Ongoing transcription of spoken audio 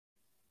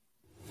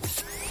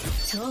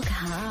Talk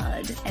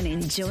hard and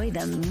enjoy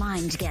the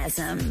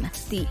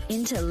mindgasm. The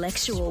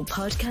Intellectual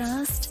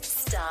Podcast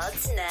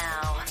starts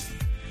now.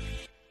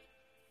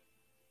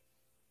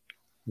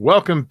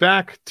 Welcome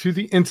back to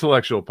the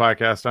Intellectual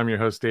Podcast. I'm your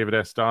host, David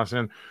S.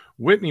 Dawson.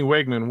 Whitney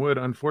Wegman Wood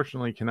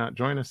unfortunately cannot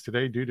join us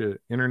today due to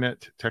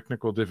internet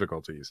technical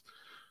difficulties.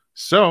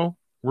 So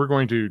we're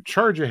going to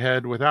charge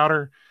ahead without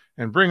her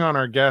and bring on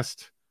our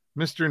guest,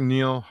 Mr.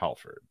 Neal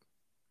Hallford.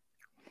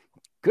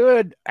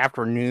 Good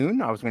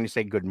afternoon. I was going to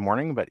say good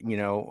morning, but we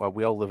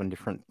all live in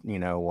different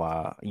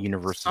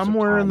universes.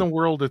 Somewhere in the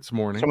world, it's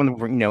morning.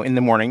 In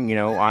the morning.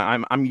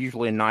 I'm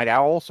usually a night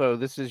owl, so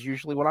this is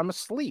usually when I'm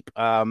asleep,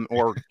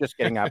 or just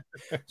getting up.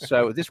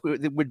 So this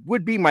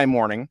would be my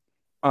morning.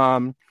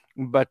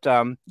 But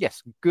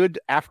yes, good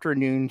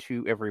afternoon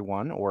to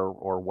everyone,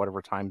 or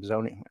whatever time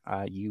zone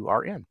you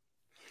are in.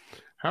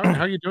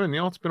 How you doing,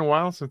 Neal? It's been a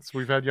while since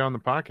we've had you on the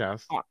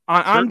podcast.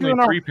 I'm doing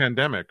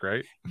pre-pandemic,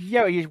 right?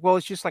 Yeah. Well,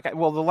 it's just like the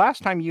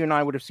last time you and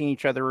I would have seen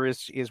each other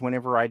is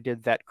whenever I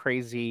did that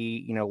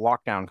crazy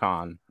lockdown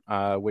con,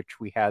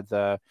 which we had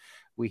for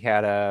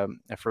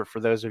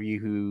those of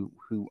you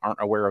who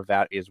aren't aware of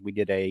that, is we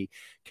did a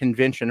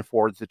convention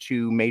for the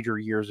two major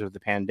years of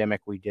the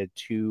pandemic. We did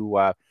two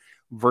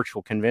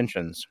virtual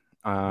conventions.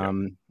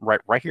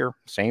 Right here,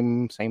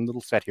 same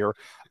little set here,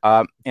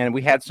 and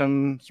we had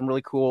some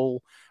really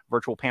cool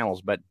virtual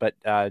panels, but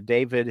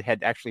David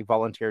had actually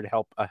volunteered to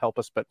help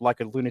us, but like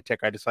a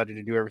lunatic, I decided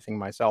to do everything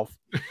myself,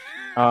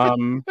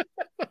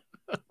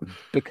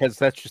 because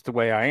that's just the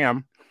way I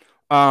am.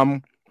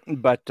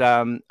 But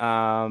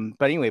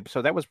anyway,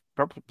 so that was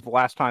probably the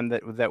last time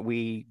that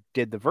we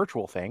did the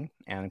virtual thing,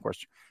 and of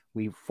course,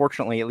 we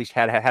fortunately at least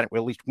had at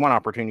least one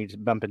opportunity to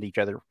bump into each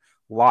other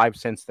live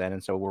since then,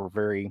 and so we're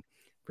very,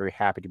 very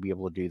happy to be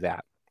able to do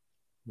that.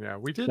 Yeah,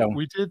 we did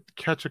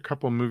catch a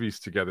couple movies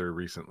together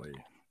recently.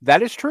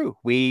 That is true.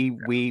 We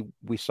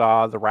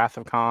saw The Wrath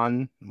of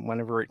Khan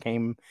whenever it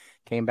came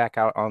back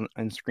out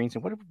on screens,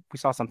 and we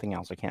saw something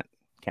else. I can't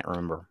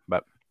remember,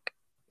 but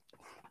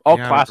all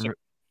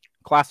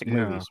classic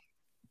movies.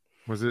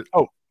 Was it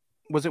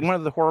one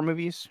of the horror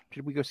movies?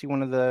 Did we go see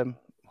one of the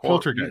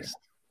Poltergeist?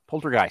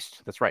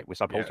 Poltergeist. That's right. We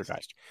saw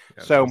Poltergeist.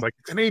 Yes. So it's like,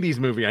 it's an 80s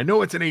movie. I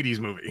know it's an 80s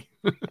movie.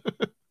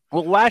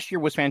 Well, last year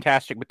was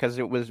fantastic because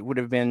it would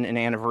have been an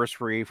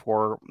anniversary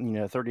for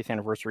 30th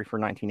anniversary for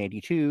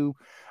 1982,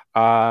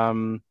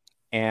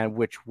 and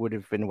which would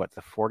have been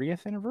the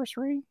 40th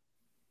anniversary.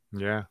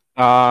 Yeah.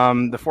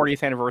 The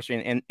 40th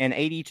anniversary and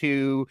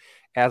 82,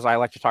 as I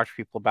like to talk to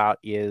people about,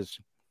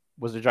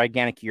 was a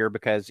gigantic year,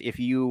 because if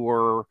you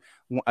were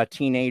a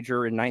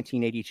teenager in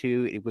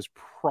 1982, it was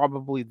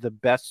probably the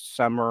best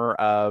summer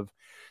of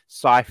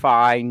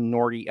sci-fi, and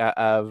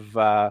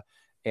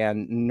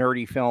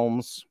nerdy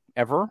films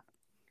ever.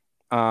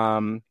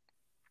 And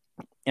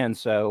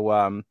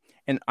so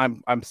and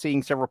I'm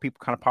seeing several people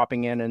kind of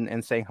popping in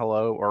and saying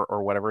hello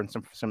or whatever, and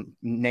some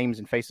names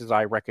and faces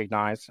I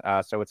recognize.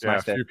 So it's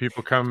nice. A few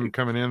people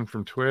coming in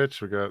from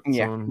Twitch. We got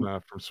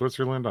someone from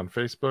Switzerland on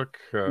Facebook.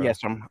 Yes,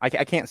 I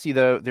can't see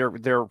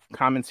their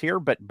comments here,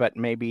 but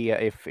maybe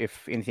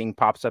if anything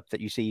pops up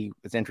that you see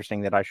is interesting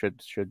that I should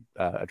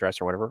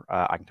address or whatever,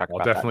 I can talk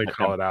about. I'll definitely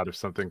call it out if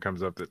something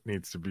comes up that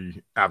needs to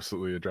be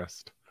absolutely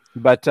addressed.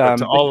 But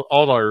to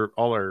all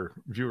our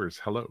viewers,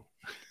 hello.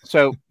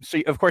 So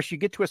of course you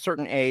get to a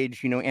certain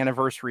age,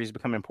 anniversaries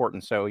become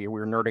important. So we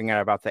were nerding out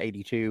about the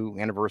 82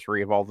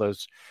 anniversary of all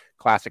those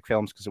classic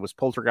films, because it was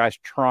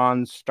Poltergeist,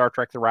 Tron, Star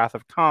Trek: The Wrath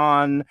of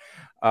Khan,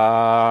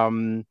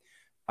 Dragon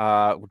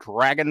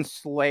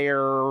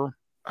Slayer.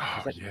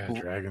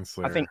 Dragon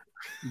Slayer.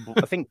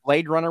 I think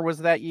Blade Runner was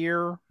that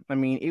year. I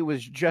mean, it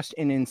was just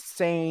an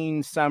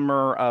insane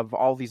summer of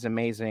all these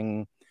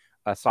amazing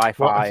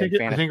sci-fi. I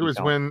think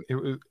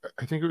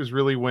it was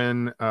really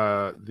when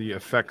the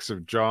effects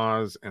of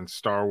Jaws and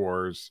Star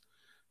Wars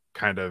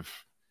kind of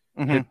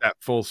hit that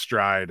full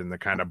stride, and the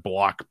kind of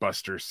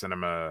blockbuster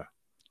cinema.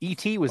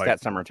 E.T. was that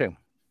summer too.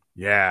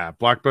 Yeah,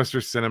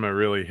 blockbuster cinema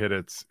really hit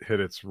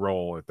its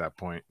role at that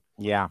point.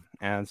 Yeah,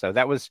 and so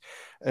that was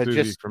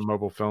Susie from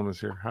Mobile Film is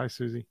here. Hi,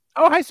 Susie.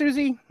 Oh, hi,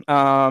 Susie.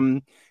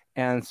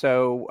 And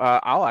so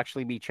I'll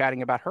actually be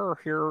chatting about her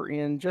here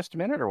in just a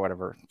minute or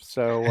whatever.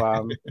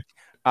 So.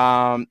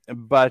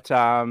 But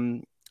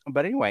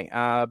anyway,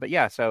 but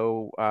yeah,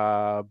 so,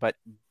 but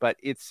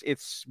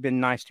it's been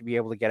nice to be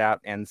able to get out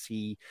and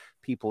see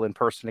people in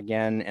person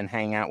again and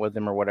hang out with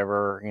them or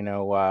whatever,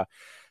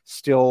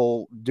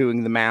 still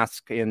doing the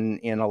mask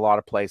in a lot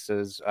of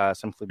places,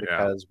 simply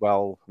because,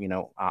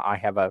 I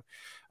have a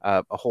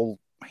whole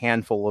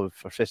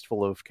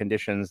fistful of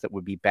conditions that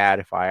would be bad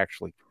if I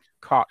actually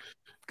caught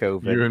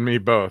COVID. You and me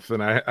both.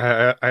 And I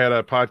had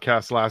a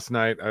podcast last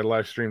night. I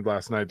live streamed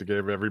last night to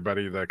give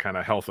everybody the kind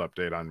of health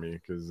update on me,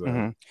 because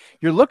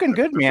you're looking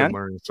good, man. I'm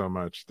learning so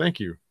much. Thank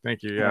you.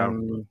 Yeah,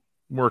 I'm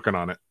working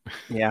on it.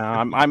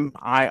 Yeah,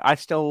 I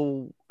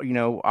still,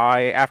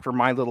 after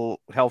my little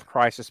health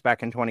crisis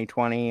back in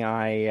 2020,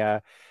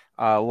 I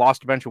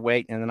lost a bunch of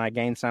weight, and then I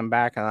gained some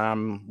back, and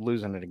I'm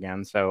losing it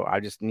again. So I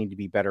just need to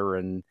be better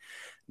and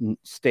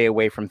stay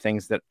away from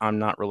things that I'm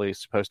not really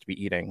supposed to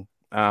be eating.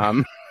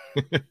 I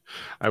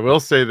will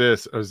say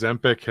this: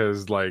 Ozempic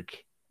has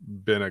like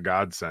been a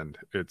godsend.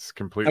 It's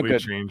completely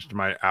changed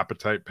my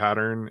appetite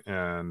pattern,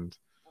 and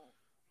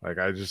like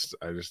I'm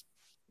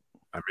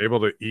able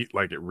to eat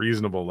like at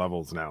reasonable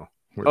levels now.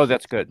 Oh,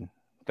 that's good.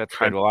 That's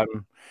good. Well,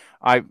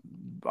 I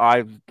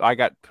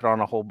got put on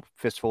a whole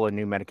fistful of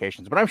new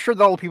medications, but I'm sure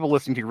that all the people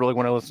listening to you really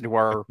want to listen to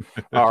our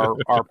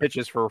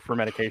pitches for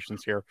medications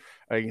here.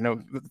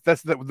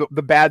 That's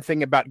the bad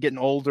thing about getting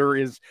older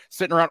is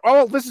sitting around.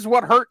 Oh, this is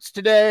what hurts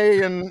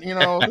today, and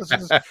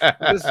this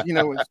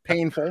it's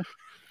painful.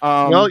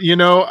 Well,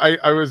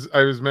 I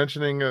was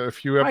mentioning a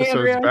few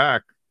episodes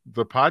back.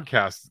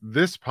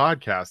 This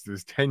podcast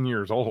is 10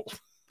 years old.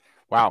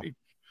 Wow.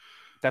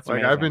 That's like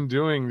amazing. I've been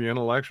doing the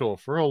intellectual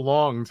for a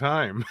long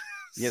time.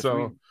 Yes,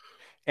 so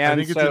I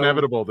think it's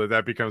inevitable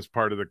that becomes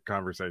part of the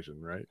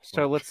conversation, right?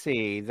 So let's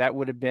see. That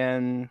would have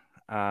been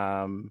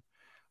so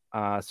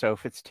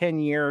if it's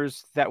 10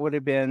 years, that would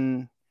have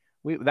been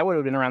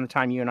around the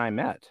time you and I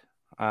met.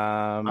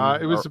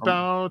 It was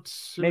about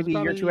a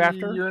year or two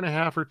after, a year and a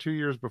half or 2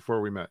 years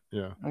before we met.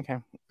 Yeah. Okay.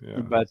 Yeah.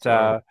 But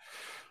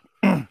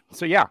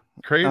so yeah,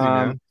 crazy,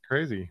 man.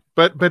 Crazy.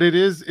 But it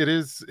is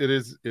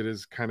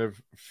kind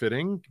of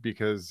fitting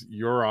because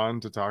you're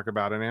on to talk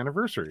about an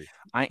anniversary.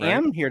 I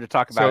am here to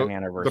talk about an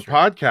anniversary.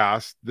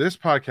 This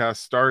podcast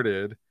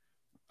started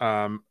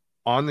on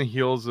the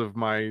heels of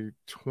my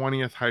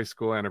 20th high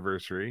school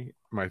anniversary.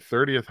 My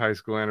 30th high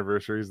school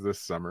anniversary is this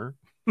summer.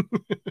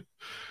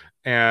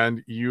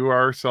 And you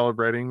are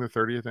celebrating the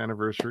 30th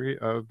anniversary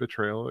of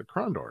Betrayal at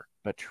Krondor.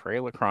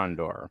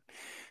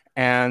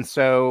 And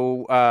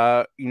so,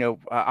 I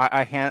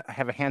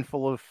have a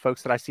handful of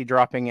folks that I see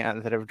dropping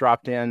in, that have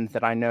dropped in,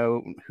 that I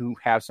know who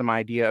have some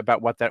idea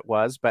about what that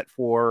was. But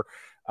for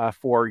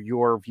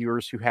your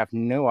viewers who have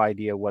no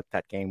idea what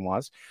that game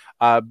was,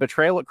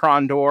 Betrayal at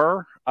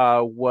Krondor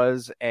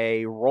was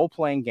a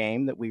role-playing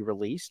game that we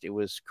released. It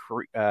was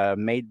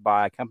made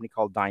by a company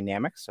called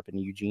Dynamics up in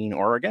Eugene,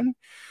 Oregon.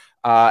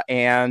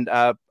 And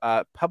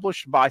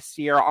published by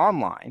Sierra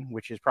Online,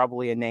 which is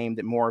probably a name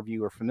that more of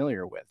you are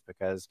familiar with,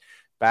 because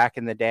back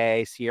in the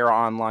day, Sierra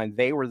Online,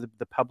 they were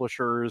the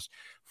publishers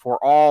for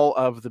all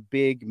of the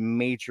big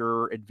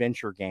major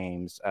adventure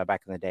games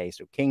back in the day.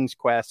 So King's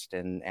Quest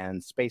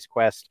and Space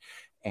Quest,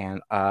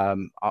 and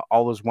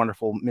all those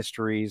wonderful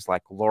mysteries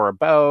like Laura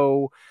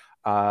Bow,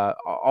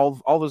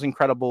 all those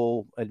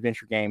incredible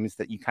adventure games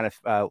that you kind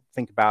of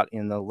think about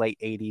in the late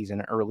 80s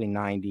and early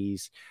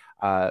 90s.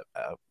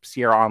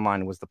 Sierra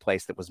Online was the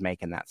place that was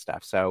making that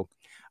stuff. So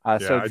I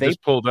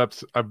just pulled up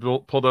some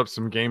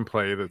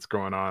gameplay that's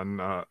going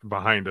on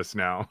behind us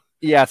now.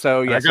 Yeah,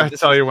 so I gotta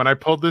tell you, when I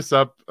pulled this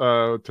up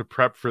to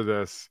prep for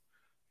this,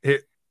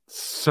 it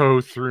so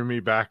threw me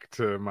back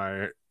to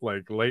my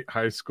like late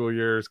high school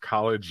years,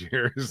 college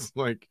years,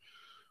 like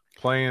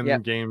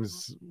playing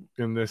games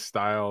in this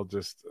style.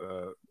 Just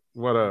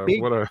what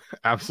a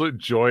absolute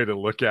joy to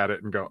look at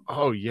it and go,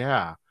 oh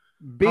yeah.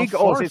 Big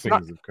old,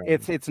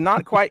 it's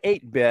not quite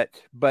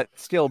 8-bit, but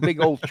still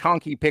big old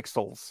chunky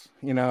pixels,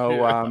 but it's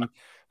kind of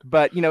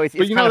that's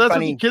funny. what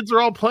the kids are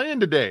all playing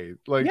today.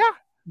 Like,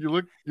 you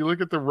look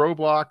at the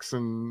Roblox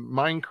and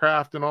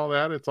Minecraft and all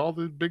that. It's all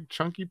the big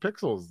chunky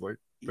pixels. Like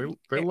they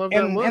love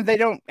that look.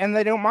 And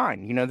they don't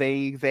mind.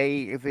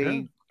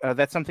 They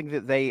that's something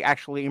that they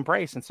actually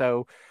embrace. And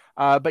so,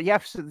 but yeah,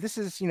 so this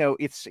is,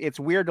 it's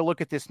weird to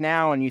look at this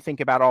now and you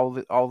think about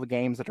all the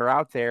games that are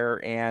out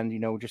there, and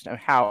just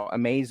how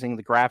amazing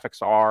the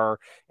graphics are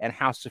and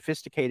how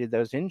sophisticated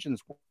those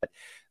engines were. But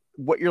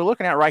what you're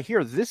looking at right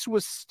here, this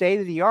was state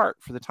of the art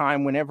for the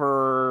time.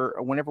 Whenever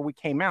we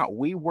came out,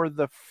 we were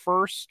the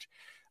first.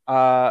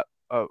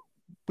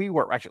 We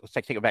were actually, let's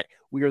take it back.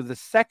 We were the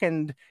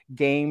second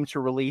game to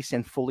release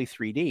in fully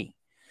 3D.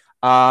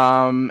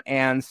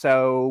 And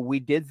so we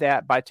did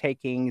that by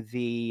taking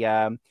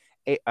the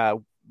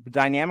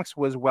Dynamics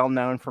was well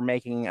known for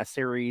making a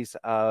series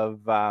of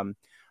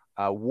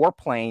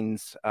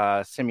warplanes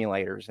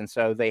simulators, and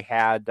so they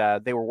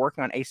were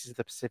working on Aces of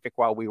the Pacific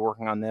while we were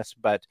working on this,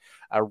 but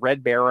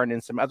Red Baron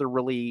and some other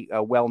really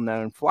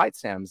well-known flight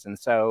sims. And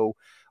so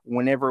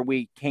whenever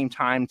we came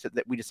time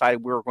that we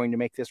decided we were going to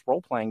make this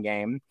role-playing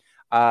game,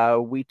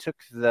 we took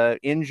the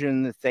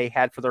engine that they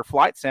had for their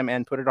flight sim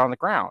and put it on the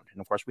ground. And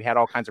of course, we had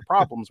all kinds of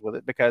problems with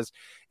it because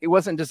it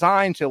wasn't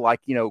designed to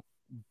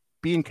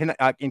be in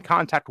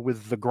contact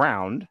with the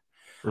ground.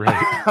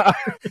 Right.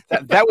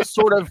 that was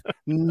sort of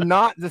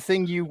not the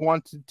thing you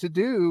wanted to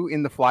do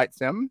in the flight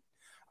sim.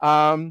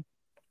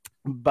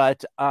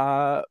 But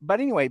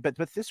anyway, but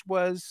this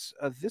was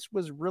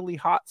really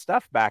hot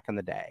stuff back in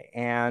the day.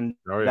 And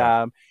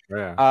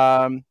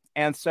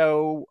and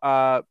so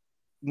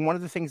one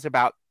of the things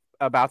about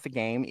the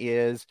game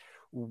is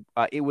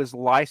it was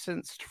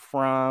licensed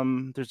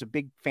from, there's a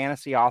big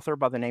fantasy author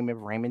by the name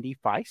of Raymond E.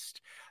 Feist.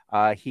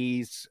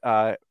 He's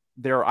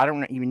there, I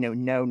don't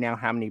even know now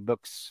how many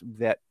books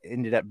that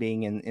ended up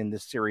being in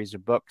this series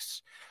of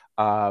books,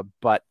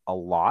 but a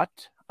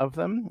lot of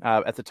them.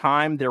 At the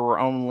time, there were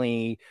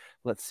only,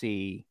 let's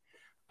see,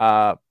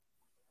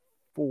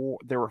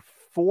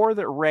 four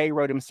that Ray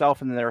wrote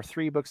himself, and then there are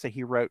 3 books that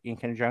he wrote in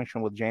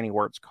conjunction with Janie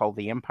Wirtz called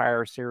the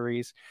Empire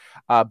series,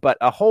 but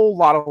a whole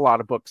lot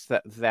of books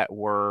that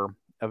were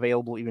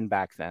available even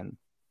back then.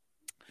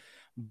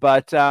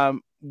 But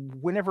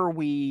whenever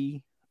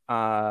we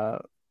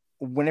got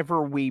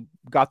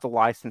the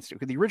license,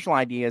 the original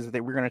idea is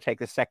that we're going to take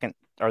the second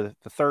or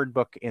the third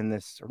book in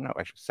this, or no,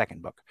 actually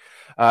second book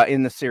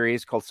in the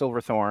series called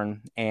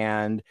Silverthorn,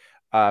 and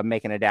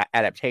make an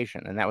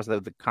adaptation. And that was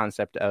the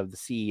concept of the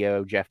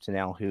CEO, Jeff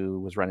Neal, who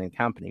was running the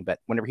company. But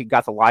whenever he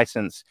got the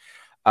license,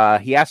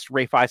 he asked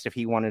Ray Feist if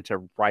he wanted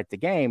to write the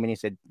game, and he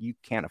said, "You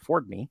can't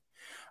afford me."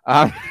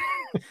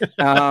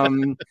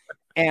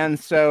 And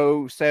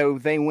so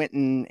they went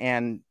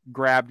and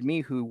grabbed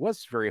me, who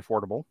was very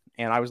affordable.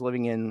 And I was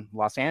living in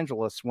Los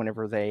Angeles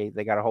whenever they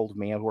got a hold of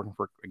me. I was working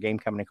for a game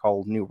company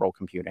called New Roll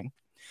Computing.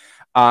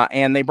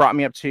 And they brought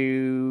me up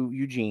to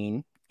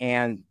Eugene.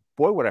 And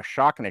boy, what a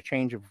shock and a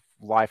change of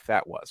life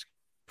that was,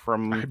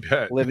 from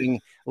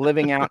living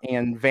out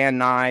in Van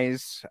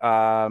Nuys,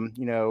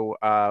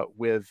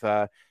 with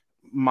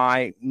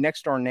my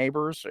next door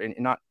neighbors,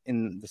 not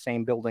in the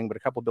same building, but a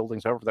couple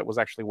buildings over. That was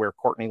actually where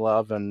Courtney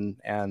Love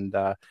and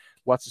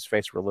what's his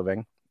face were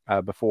living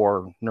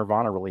before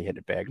Nirvana really hit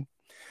it big.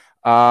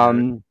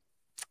 But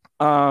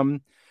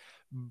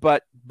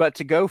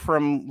to go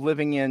from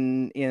living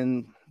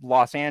in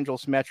Los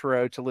Angeles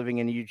Metro to living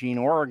in Eugene,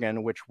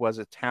 Oregon, which was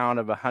a town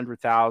of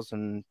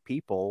 100,000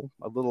 people,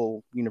 a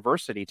little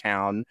university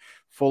town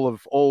full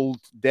of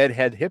old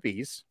deadhead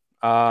hippies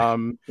at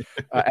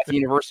the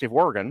University of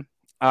Oregon,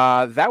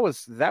 that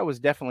was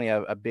definitely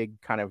a big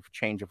kind of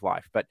change of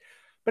life. But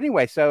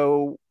anyway,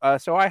 so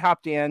I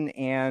hopped in,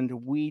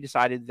 and we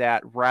decided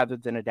that rather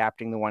than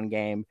adapting the one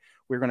game,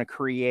 we're going to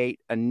create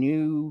a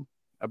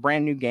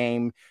brand new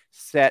game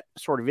set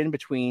sort of in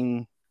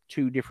between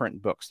 2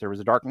 different books. There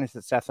was a Darkness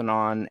at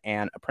Sethanon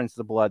and a Prince of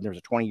the Blood, and there was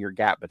a 20-year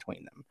gap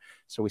between them.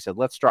 So we said,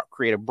 let's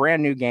create a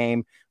brand new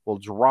game. We'll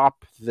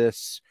drop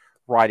this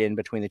right in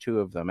between the 2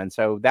 of them. And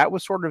so that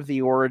was sort of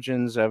the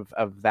origins of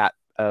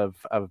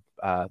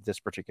this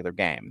particular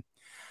game.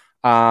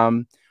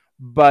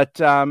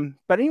 But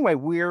anyway,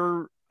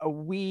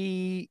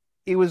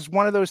 it was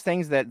one of those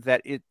things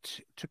that it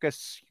took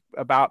us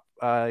about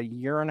a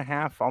year and a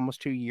half,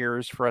 almost 2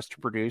 years for us to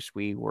produce.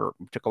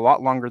 Took a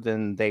lot longer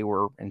than they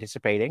were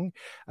anticipating.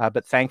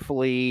 But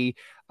thankfully,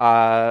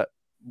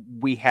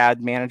 we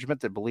had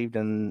management that believed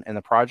in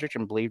the project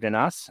and believed in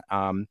us.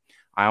 I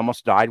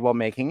almost died while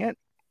making it.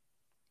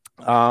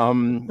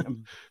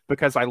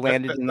 Because I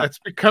landed that's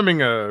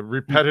becoming a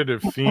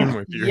repetitive theme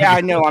with you. Yeah,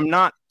 I know.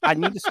 I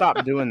need to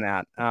stop doing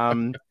that.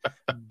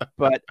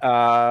 But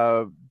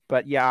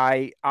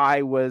yeah,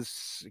 I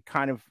was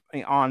kind of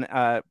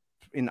on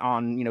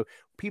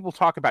people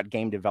talk about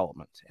game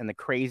development and the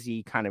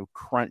crazy kind of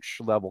crunch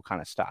level kind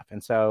of stuff.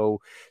 And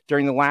so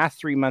during the last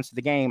 3 months of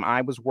the game,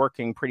 I was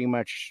working pretty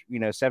much,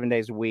 7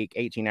 days a week,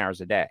 18 hours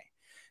a day.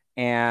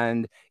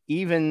 And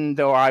even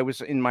though I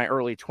was in my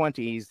early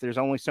 20s, there's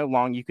only so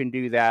long you can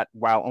do that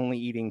while only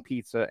eating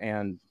pizza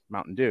and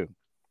Mountain Dew.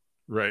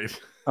 Right.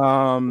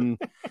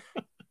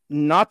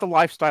 Not the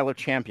lifestyle of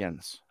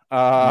champions.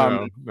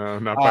 No,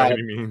 not by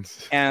any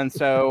means. And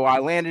so I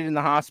landed in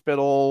the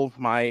hospital.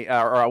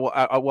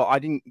 I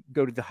didn't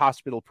go to the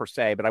hospital per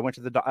se, but I went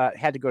to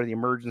had to go to the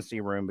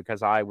emergency room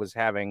because I was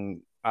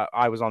on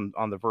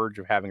the verge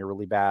of having a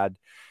really bad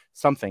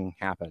something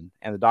happen.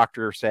 And the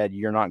doctor said,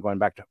 "You're not going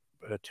back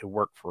to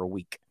work for a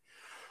week."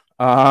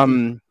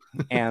 And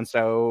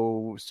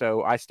so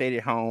I stayed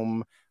at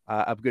home.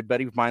 A good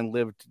buddy of mine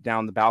lived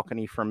down the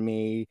balcony from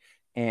me,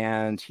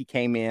 and he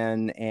came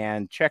in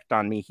and checked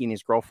on me, he and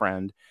his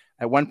girlfriend.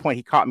 At one point,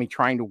 he caught me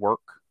trying to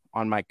work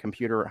on my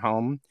computer at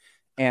home.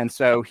 And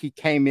so he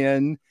came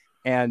in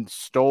and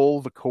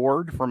stole the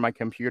cord from my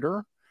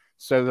computer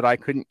so that I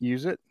couldn't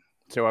use it.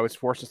 So I was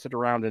forced to sit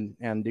around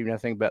and do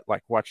nothing but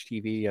like watch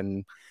TV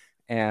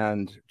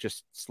and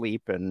just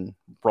sleep and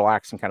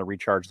relax and kind of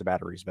recharge the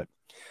batteries.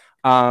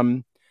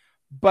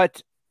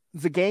 But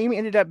the game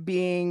ended up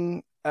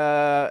being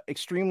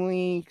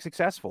extremely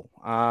successful.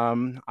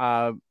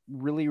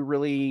 Really,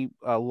 really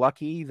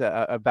lucky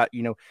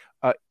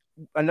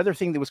another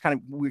thing that was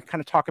we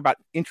kind of talk about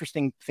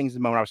interesting things at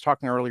the moment. I was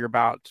talking earlier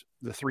about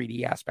the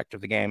 3D aspect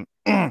of the game,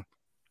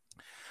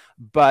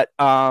 but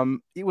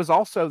it was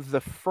also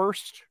the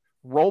first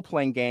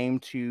role-playing game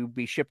to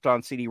be shipped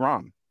on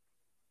CD-ROM.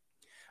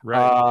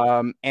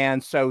 Right.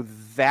 And so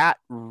that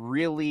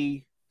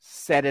really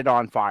set it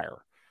on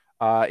fire,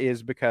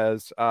 is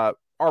because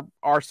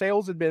our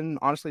sales had been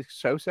honestly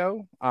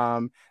so-so,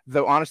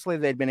 though honestly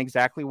they'd been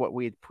exactly what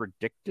we had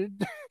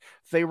predicted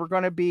they were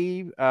going to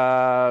be.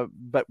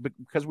 But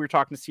because we were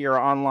talking to Sierra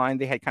Online,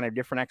 they had kind of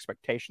different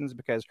expectations,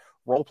 because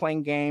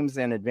role-playing games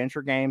and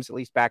adventure games, at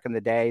least back in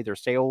the day, their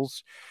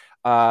sales,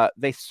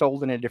 they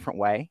sold in a different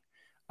way.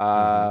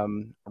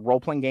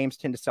 Role-playing games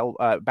tend to sell,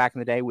 back in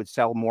the day, would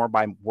sell more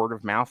by word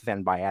of mouth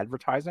than by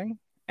advertising.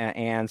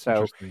 And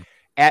so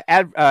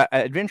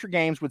adventure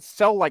games would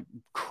sell like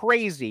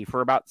crazy for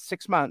about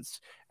 6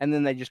 months, and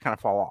then they just kind of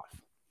fall off.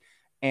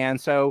 And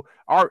so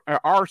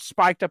our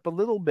spiked up a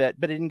little bit,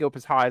 but it didn't go up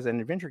as high as an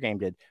adventure game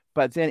did.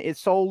 But then it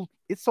sold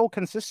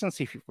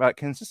consistently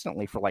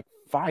for like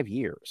 5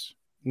 years,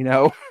 you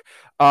know.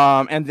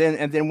 And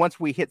then once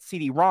we hit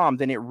CD-ROM,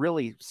 then it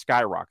really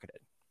skyrocketed.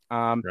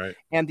 Right.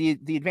 And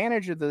the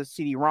advantage of the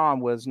CD-ROM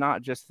was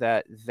not just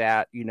that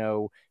you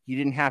know, you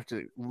didn't have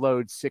to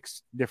load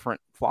 6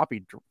 different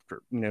floppy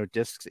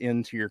disks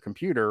into your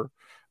computer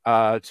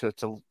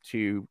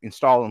to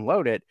install and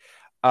load it,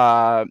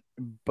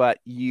 but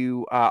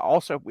you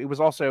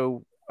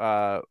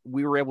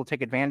we were able to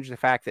take advantage of the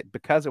fact that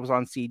because it was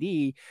on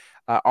CD,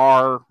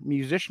 our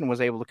musician was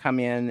able to come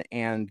in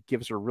and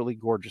give us a really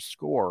gorgeous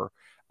score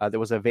that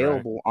was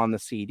available on the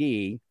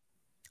CD.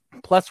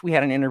 Plus, we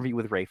had an interview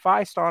with Ray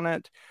Feist on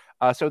it.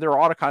 So there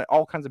are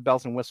all kinds of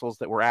bells and whistles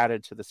that were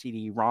added to the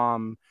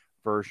CD-ROM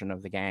version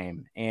of the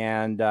game.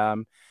 And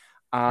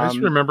I just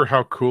remember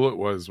how cool it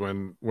was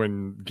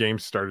when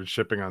games started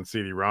shipping on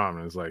CD-ROM.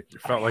 It was like, you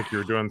felt like you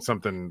were doing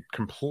something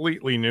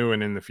completely new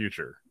and in the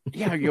future.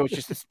 Yeah, it's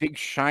just this big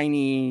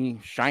shiny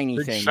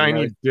big thing,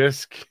 shiny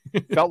disc.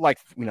 Felt like,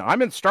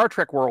 I'm in Star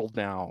Trek world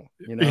now.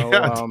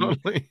 Yeah,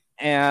 totally.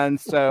 And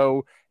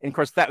so, and of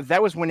course,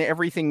 that was when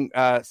everything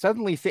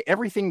suddenly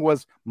everything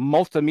was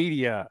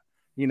multimedia.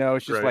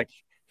 It's just like,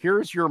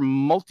 here's your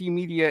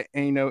multimedia,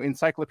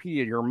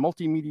 encyclopedia, your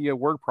multimedia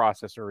word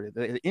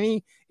processor.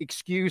 Any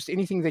excuse,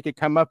 anything they could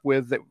come up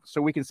with,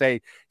 so we can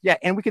say, yeah,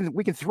 and we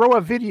can throw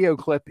a video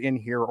clip in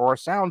here or a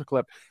sound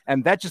clip,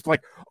 and that just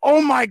like,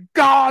 oh my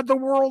God, the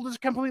world has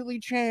completely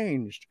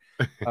changed.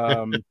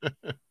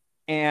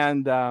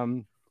 And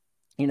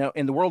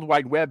the World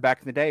Wide Web back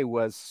in the day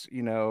was,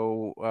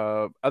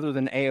 other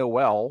than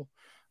AOL,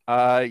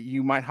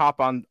 you might hop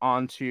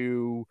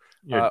onto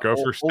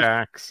Gopher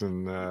Stacks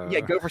and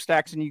Gopher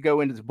Stacks, and you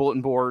go into the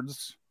bulletin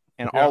boards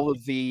and all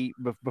of the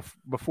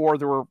before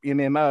there were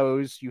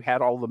MMOs, you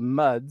had all the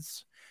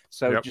MUDs,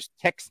 so just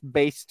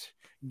text-based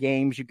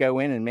games. You go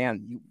in and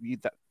man,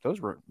 those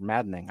were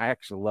maddening. I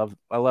love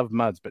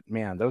MUDs, but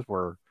man, those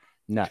were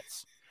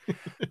nuts.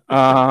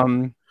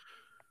 But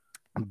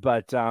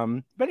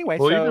anyway,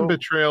 even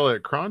Betrayal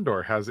at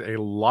Krondor has a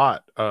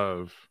lot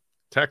of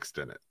text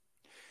in it.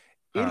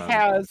 It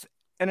has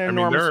an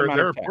enormous amount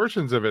there of are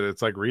portions of it.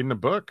 It's like reading a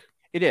book.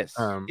 It is.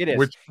 It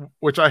is.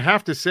 Which I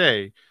have to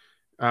say,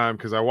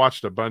 because I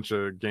watched a bunch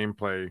of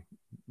gameplay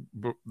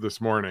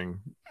this morning,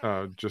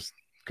 just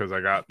because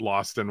I got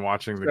lost in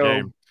watching the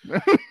game.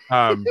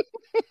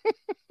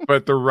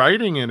 But the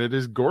writing in it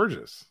is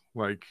gorgeous.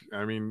 Like,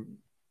 I mean,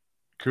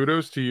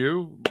 kudos to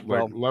you.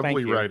 Like,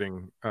 lovely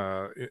writing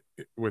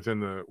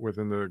within the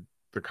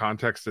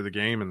context of the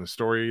game and the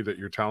story that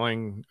you're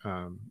telling.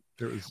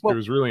 It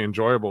was really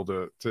enjoyable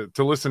to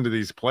listen to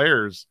these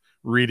players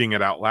reading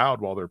it out loud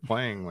while they're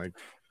playing. Like,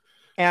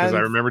 because I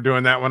remember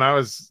doing that when I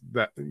was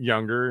that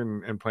younger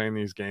and playing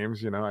these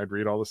games. I'd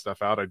read all the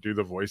stuff out. I'd do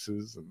the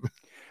voices.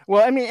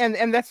 Well, I mean,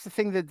 and that's the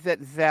thing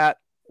that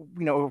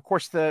of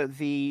course all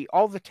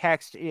the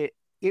text. It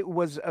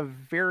was a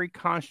very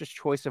conscious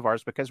choice of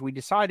ours because we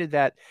decided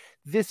that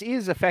this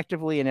is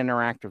effectively an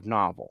interactive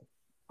novel.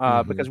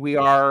 Because we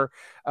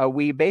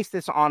based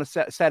this on a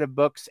set of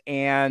books,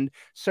 and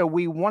so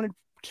we wanted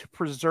to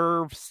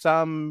preserve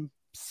some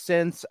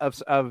sense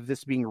of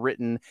this being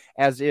written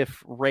as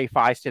if Ray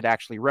Feist had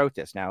actually wrote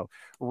this. Now,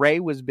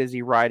 Ray was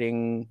busy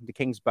writing The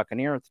King's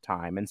Buccaneer at the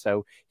time, and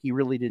so he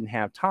really didn't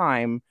have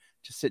time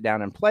to sit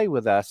down and play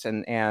with us.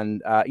 And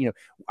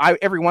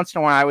every once in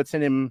a while I would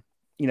send him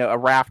a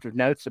raft of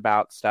notes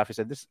about stuff. He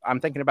said,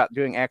 I'm thinking about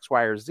doing X,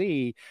 Y, or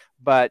Z,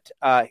 but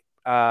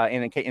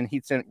and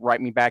he'd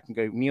write me back and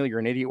go, Neal, you're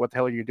an idiot. What the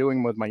hell are you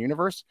doing with my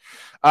universe?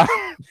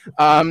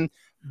 Anyway,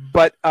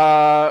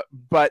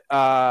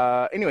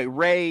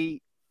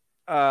 Ray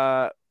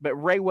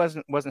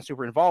wasn't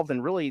super involved,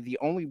 and really the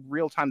only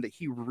real time that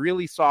he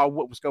really saw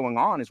what was going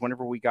on is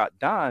whenever we got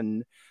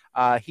done.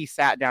 He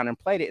sat down and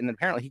played it, and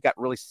apparently he got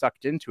really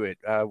sucked into it.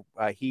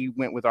 He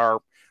went with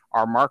our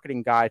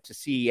marketing guy to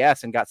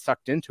CES and got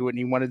sucked into it, and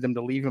he wanted them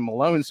to leave him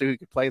alone so he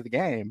could play the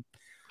game.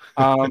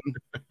 But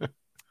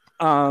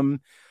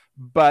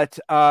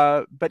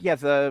yeah,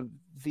 the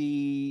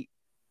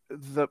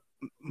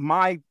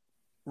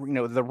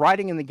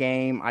writing in the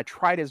game, I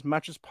tried as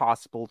much as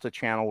possible to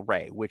channel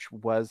Ray, which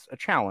was a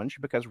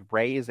challenge because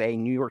Ray is a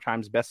New York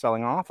Times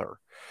bestselling author.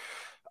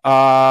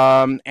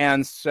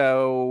 And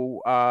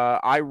so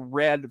I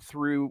read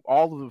through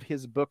all of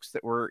his books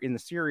that were in the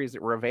series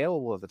that were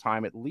available at the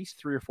time at least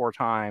 3 or 4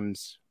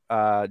 times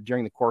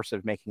during the course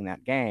of making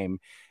that game.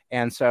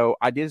 And so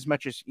I did as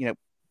much as,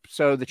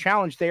 so the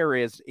challenge there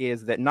is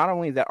that not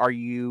only that are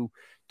you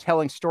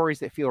telling stories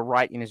that feel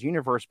right in his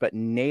universe, but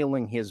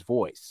nailing his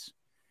voice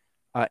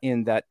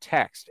in that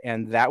text.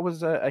 And that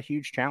was a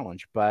huge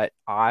challenge, but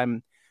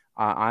I'm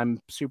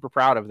super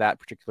proud of that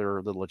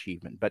particular little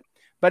achievement. But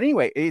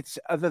anyway, it's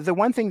the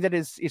one thing that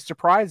is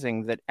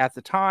surprising that at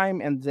the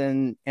time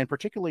and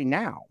particularly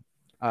now,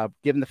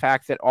 given the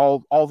fact that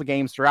all the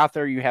games that are out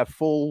there, you have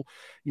full,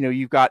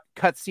 you've got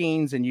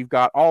cutscenes and you've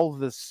got all of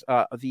this,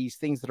 these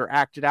things that are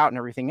acted out and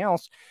everything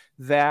else,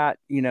 that,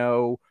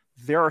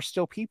 there are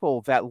still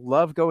people that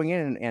love going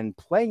in and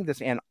playing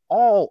this, and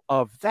all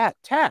of that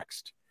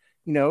text.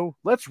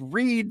 Let's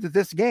read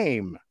this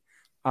game.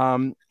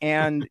 And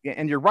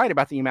you're right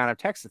about the amount of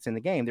text that's in the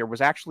game. There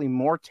was actually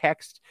more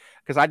text,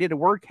 because I did a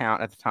word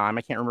count at the time.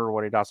 I can't remember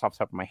what it does off the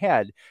top of my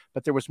head,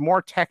 but there was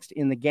more text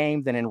in the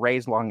game than in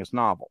Ray's longest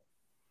novel.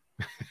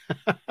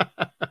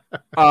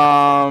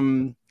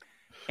 And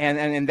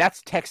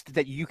that's text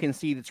that you can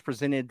see that's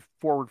presented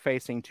forward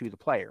facing to the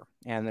player,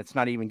 and it's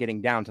not even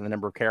getting down to the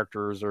number of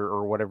characters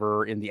or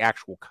whatever in the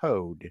actual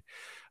code.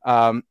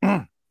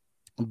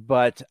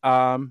 But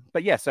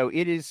yeah, so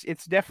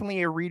it's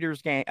definitely a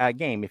reader's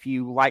game. If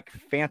you like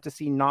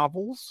fantasy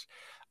novels,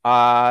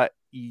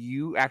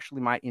 you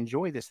actually might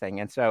enjoy this thing.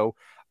 And so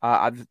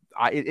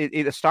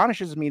it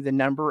astonishes me the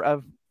number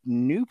of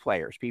new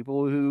players,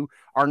 people who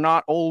are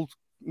not old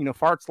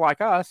farts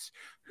like us,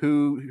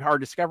 who are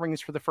discovering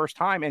this for the first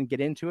time and get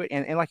into it.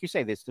 And like you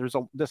say, there's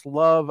this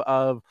love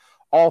of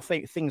all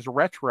things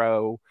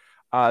retro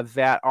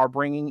that are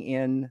bringing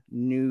in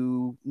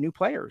new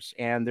players,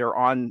 and they're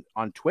on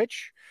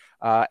Twitch,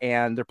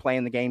 and they're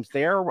playing the games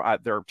there.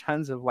 There are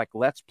tons of like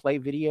let's play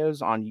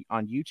videos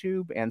on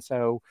YouTube, and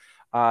so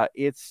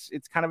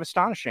it's kind of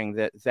astonishing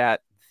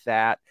that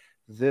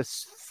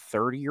this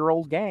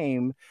 30-year-old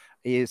game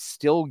is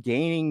still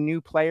gaining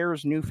new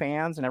players, new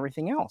fans, and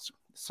everything else.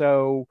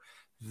 So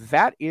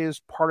that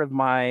was part of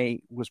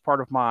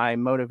my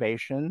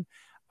motivation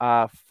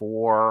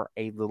for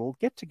a little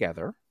get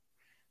together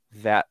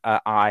that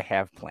I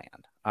have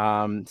planned.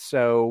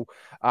 So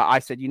I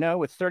said,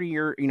 it's 30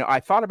 year, I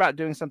thought about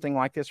doing something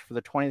like this for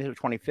the 20th or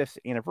 25th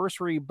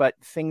anniversary, but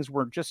things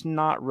were just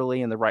not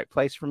really in the right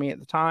place for me at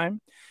the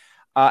time.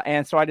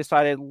 And so I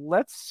decided,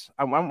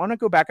 I want to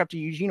go back up to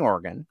Eugene,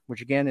 Oregon,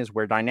 which again is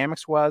where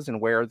Dynamics was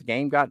and where the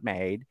game got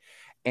made.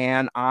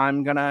 And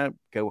I'm going to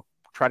go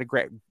try to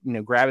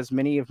grab as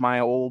many of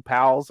my old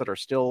pals that are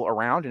still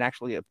around. And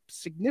actually a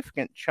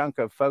significant chunk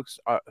of folks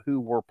who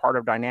were part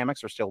of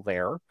Dynamics are still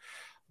there.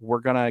 We're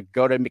going to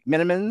go to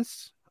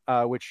McMenamins,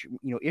 which,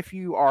 if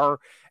you are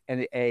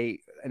a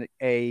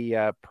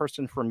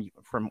person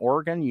from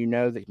Oregon,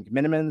 that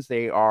McMenamins,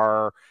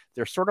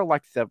 they're sort of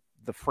like the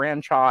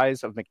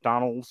franchise of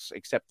McDonald's,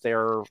 except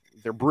they're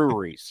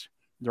breweries,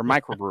 they're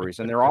microbreweries,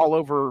 and they're all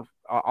over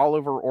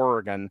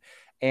Oregon,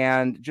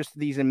 and just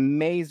these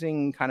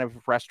amazing kind of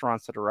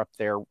restaurants that are up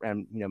there,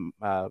 and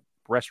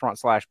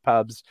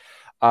restaurant/pubs.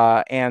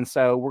 And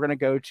so we're going to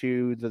go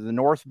to the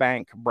North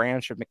Bank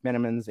branch of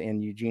McMenamins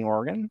in Eugene,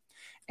 Oregon,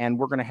 and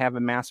we're going to have a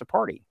massive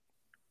party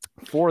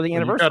for the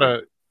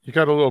anniversary. You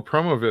got a little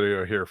promo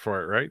video here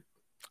for it, right?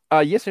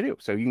 Yes, I do.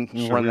 So you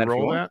can run that.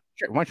 Roll that?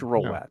 Sure. Why don't you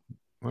roll that?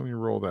 Let me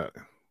roll that.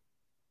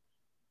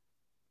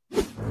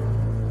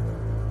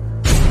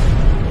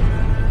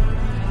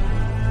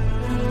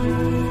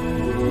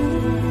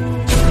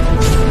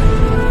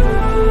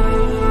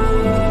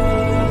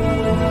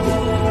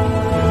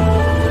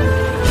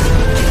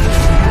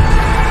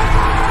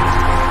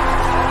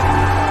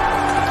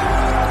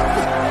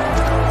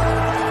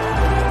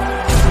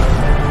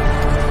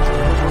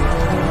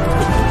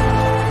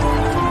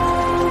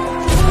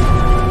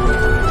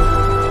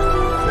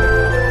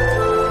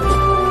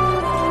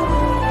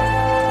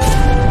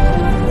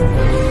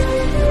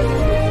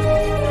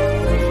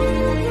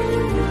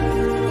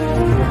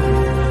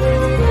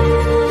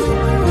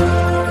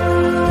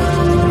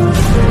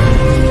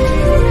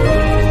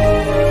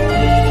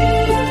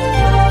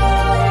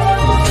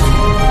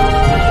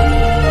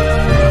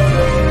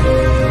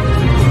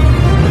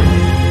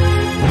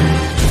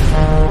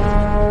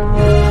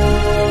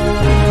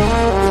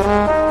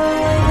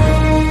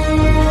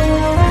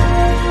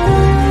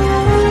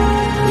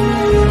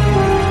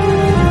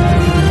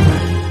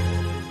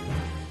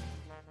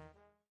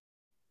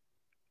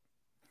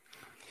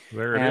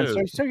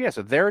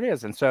 So there it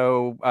is. And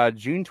so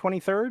June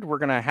 23rd, we're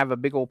going to have a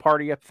big old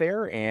party up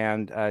there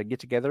and get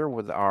together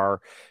with our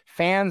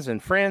fans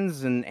and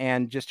friends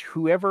and just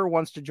whoever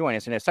wants to join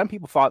us. And some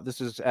people thought this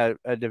is a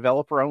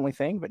developer only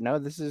thing, but no,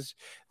 this is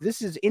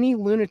any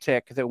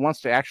lunatic that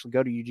wants to actually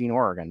go to Eugene,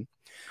 Oregon,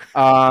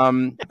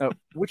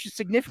 which is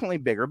significantly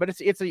bigger, but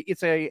it's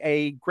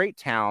a great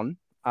town.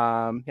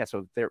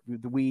 So there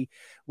we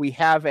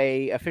have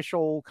a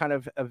official kind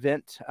of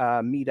event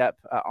meetup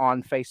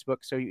on Facebook.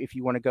 So if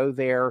you want to go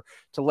there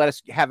to let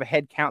us have a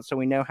head count, so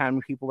we know how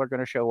many people are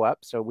going to show up,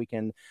 so we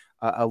can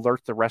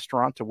alert the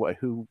restaurant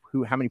to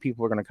how many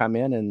people are going to come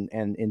in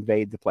and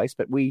invade the place.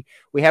 But we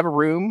have a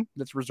room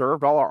that's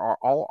reserved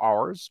all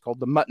ours called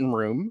the Mutton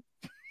Room.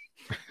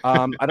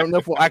 I don't know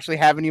if we'll actually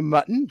have any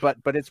mutton, but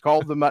it's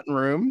called the Mutton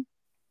Room.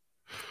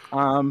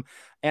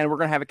 And we're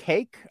going to have a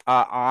cake.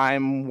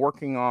 I'm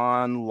working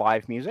on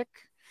live music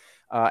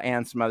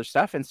and some other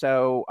stuff. And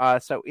so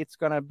it's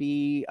going to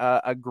be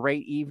a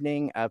great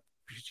evening of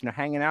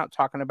hanging out,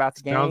 talking about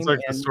the game. Sounds like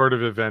the sort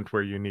of event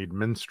where you need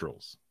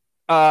minstrels.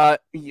 Yeah,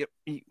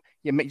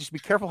 just be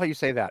careful how you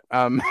say that.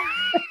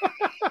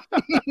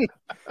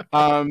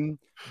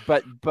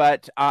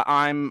 But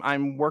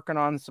I'm working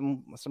on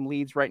some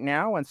leads right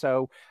now, and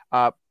so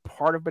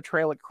part of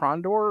Betrayal at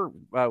Krondor,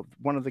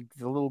 one of the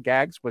little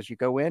gags was you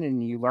go in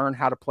and you learn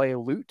how to play a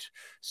lute.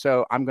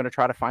 So I'm going to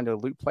try to find a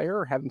lute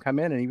player, have them come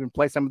in and even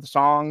play some of the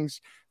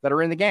songs that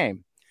are in the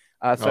game.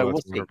 So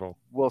we'll see. Wonderful.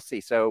 We'll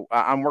see. So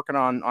I'm working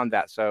on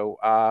that. So,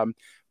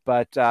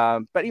 but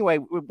anyway,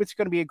 it's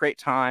going to be a great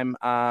time.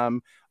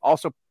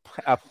 Also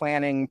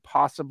planning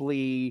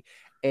possibly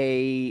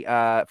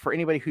for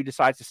anybody who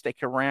decides to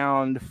stick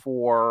around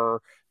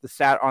for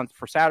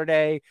for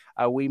Saturday,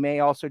 we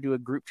may also do a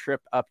group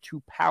trip up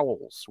to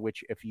Powell's,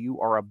 which if you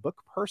are a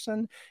book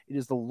person, it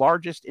is the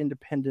largest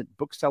independent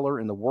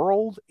bookseller in the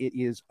world. It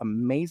is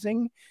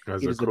amazing.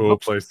 It's a cool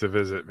place to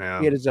visit,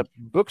 man. It is a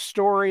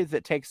bookstore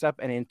that takes up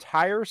an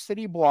entire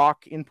city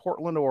block in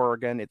Portland,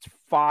 Oregon. It's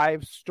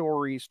 5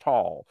 stories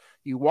tall.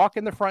 You walk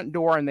in the front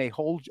door and they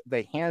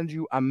hand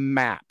you a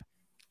map.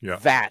 Yeah.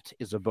 That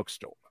is a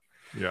bookstore.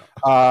 Yeah.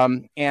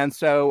 And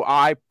so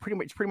I pretty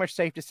much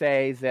safe to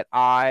say that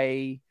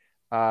I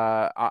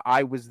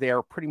was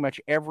there pretty much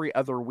every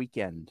other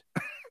weekend.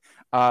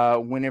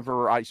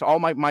 Whenever all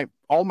my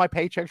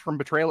paychecks from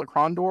Betrayal at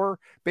Krondor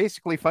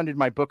basically funded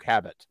my book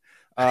habit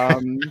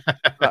at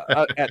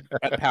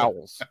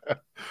Powell's.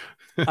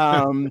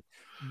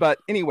 But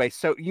anyway,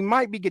 so you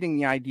might be getting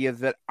the idea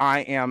that I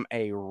am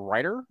a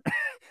writer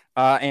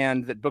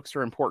and that books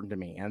are important to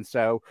me. And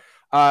so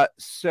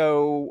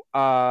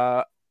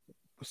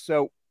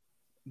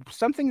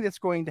something that's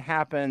going to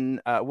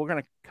happen, we're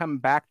going to come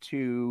back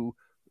to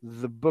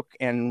the book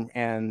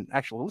and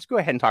actually let's go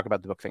ahead and talk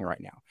about the book thing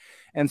right now.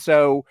 And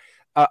so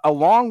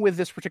along with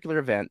this particular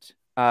event,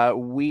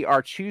 we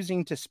are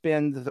choosing to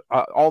spend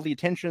all the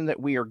attention that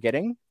we are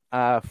getting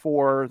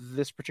for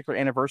this particular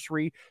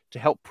anniversary to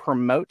help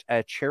promote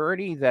a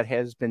charity that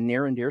has been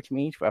near and dear to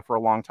me for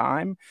a long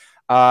time.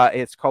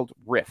 It's called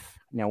RIF.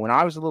 Now, when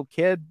I was a little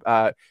kid,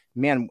 back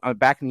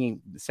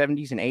in the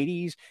 70s and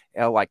 80s,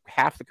 like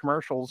half the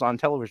commercials on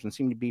television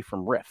seemed to be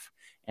from RIF.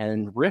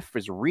 And RIF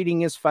is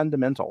Reading is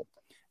Fundamental.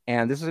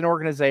 And this is an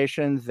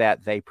organization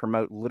that they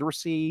promote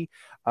literacy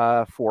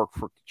for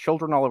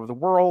children all over the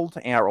world,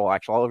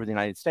 actually all over the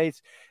United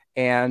States.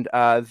 And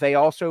they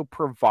also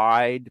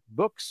provide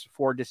books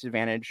for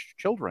disadvantaged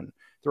children.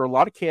 There are a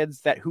lot of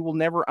kids who will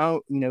never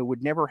own,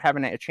 would never have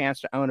a chance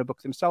to own a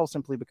book themselves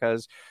simply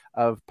because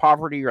of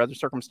poverty or other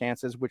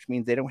circumstances, which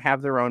means they don't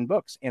have their own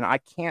books. And I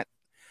can't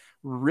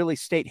really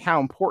state how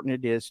important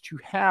it is to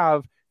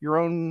have your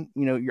own,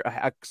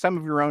 some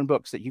of your own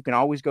books that you can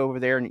always go over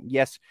there. And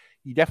yes,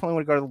 you definitely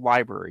want to go to the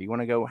library. You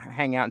want to go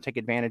hang out and take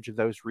advantage of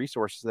those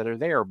resources that are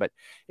there. But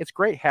it's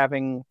great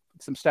having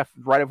some stuff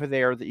right over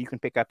there that you can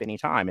pick up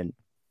anytime. And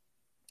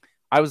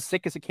I was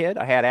sick as a kid.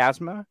 I had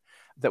asthma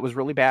that was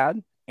really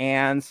bad.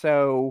 And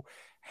so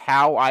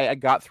how I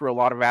got through a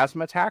lot of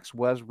asthma attacks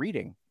was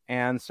reading.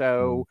 And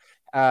so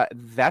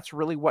that's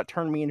really what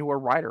turned me into a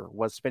writer,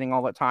 was spending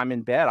all that time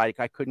in bed.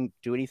 I couldn't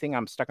do anything.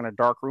 I'm stuck in a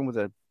dark room with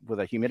a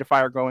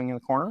humidifier going in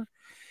the corner.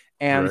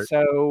 And right.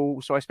 So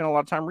I spent a lot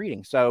of time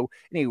reading. So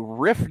anyway,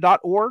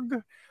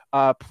 riff.org,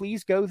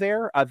 please go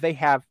there. They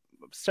have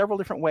several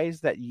different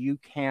ways that you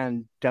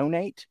can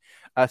donate.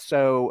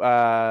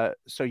 So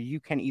you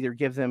can either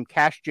give them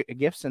cash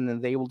gifts, and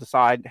then they will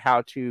decide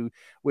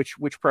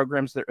which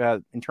programs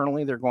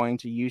internally they're going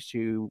to use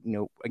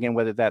to, again,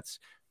 whether that's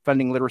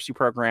funding literacy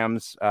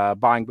programs,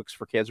 buying books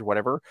for kids or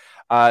whatever.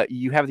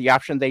 You have the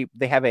option. They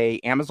have a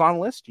Amazon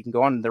list. You can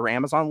go on their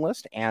Amazon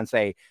list and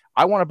say,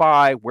 I want to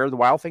buy Where the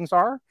Wild Things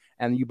Are.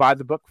 And you buy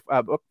the book,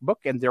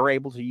 and they're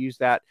able to use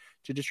that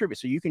to distribute.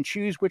 So you can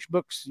choose which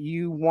books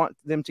you want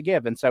them to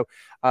give. And so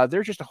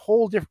there's just a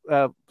whole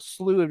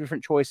slew of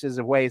different choices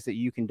of ways that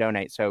you can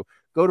donate. So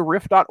go to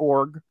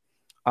riff.org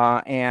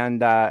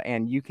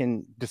and you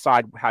can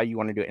decide how you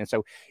want to do it. And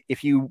so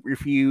if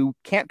you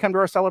can't come to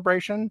our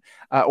celebration,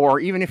 or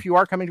even if you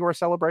are coming to our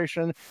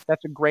celebration,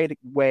 that's a great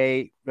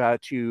way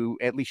to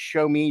at least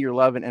show me your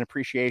love and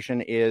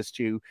appreciation is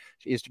to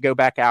go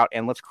back out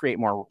and let's create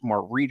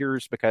more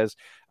readers, because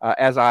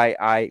as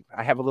I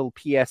have a little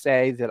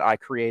PSA that I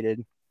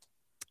created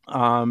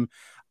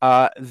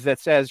that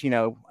says,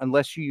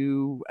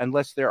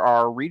 unless there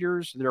are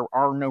readers, there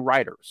are no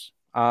writers.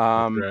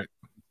 Right.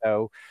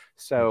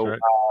 So right.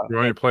 You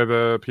want me to play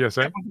the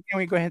PSA? Can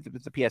we go ahead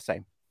with the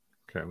PSA?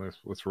 Okay,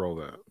 let's roll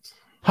that.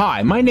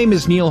 Hi, my name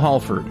is Neal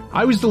Hallford.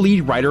 I was the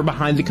lead writer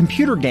behind the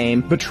computer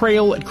game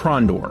Betrayal at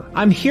Krondor.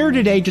 I'm here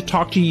today to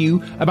talk to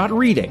you about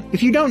reading.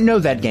 If you don't know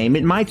that game,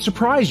 it might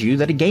surprise you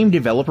that a game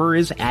developer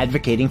is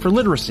advocating for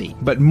literacy.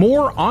 But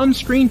more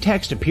on-screen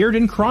text appeared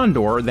in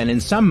Krondor than in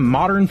some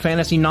modern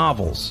fantasy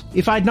novels.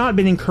 If I'd not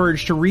been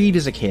encouraged to read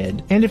as a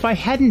kid, and if I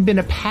hadn't been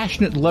a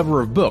passionate lover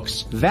of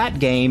books, that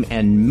game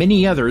and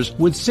many others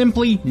would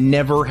simply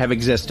never have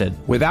existed.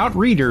 Without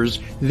readers,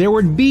 there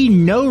would be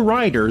no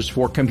writers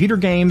for computer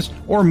games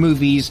or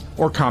movies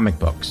or comic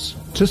books.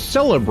 To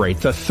celebrate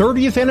the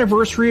 30th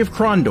anniversary of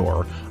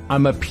Krondor,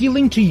 I'm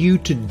appealing to you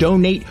to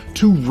donate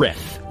to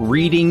RIF.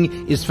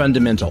 Reading is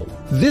fundamental.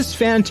 This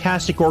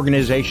fantastic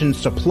organization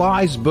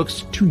supplies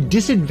books to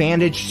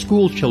disadvantaged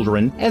school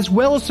children, as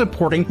well as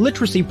supporting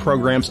literacy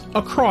programs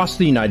across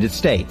the United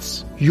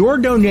States. Your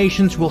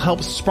donations will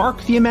help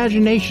spark the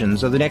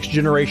imaginations of the next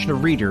generation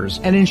of readers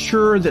and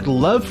ensure that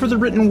love for the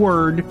written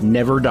word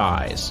never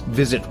dies.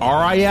 Visit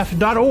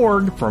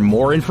rif.org for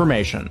more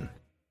information.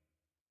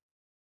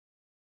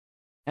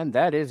 And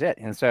that is it.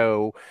 And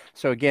so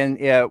again,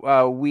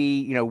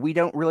 we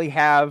don't really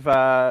have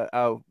a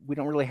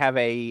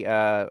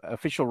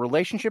official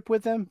relationship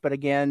with them. But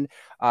again,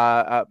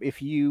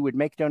 if you would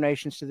make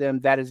donations to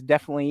them, that is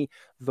definitely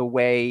the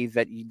way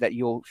that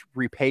you'll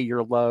repay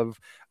your love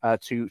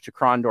to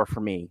Krondor for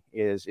me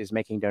is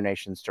making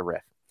donations to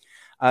RIF.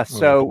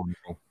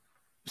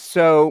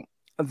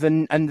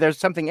 And there's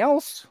something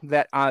else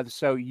that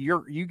so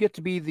you get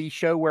to be the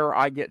show where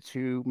I get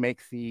to make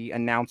the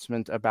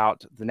announcement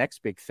about the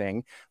next big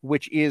thing,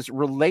 which is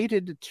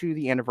related to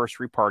the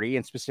anniversary party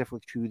and specifically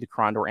to the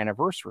Krondor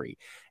anniversary.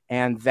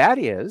 And that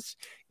is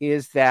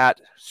that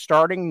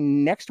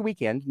starting next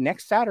weekend,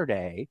 next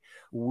Saturday,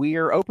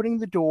 we're opening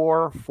the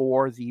door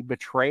for the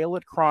Betrayal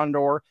at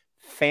Krondor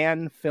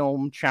Fan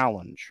Film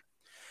Challenge.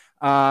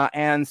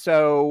 And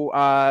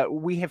so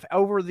we have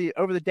over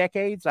the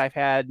decades, I've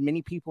had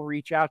many people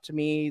reach out to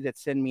me that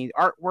send me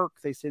artwork.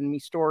 They send me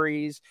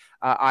stories.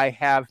 I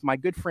have my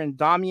good friend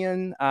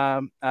Damian,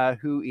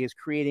 who is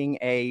creating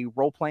a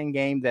role-playing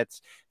game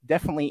that's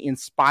definitely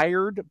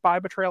inspired by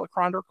Betrayal at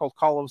Krondor called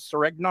Call of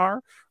Sargnar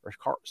or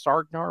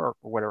Sargnar or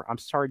whatever. I'm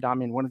sorry,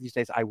 Damian. One of these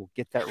days I will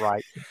get that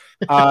right.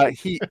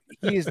 He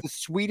is the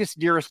sweetest,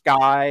 dearest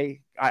guy.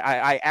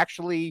 I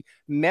actually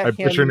met him.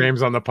 I put your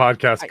names on the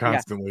podcast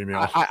constantly,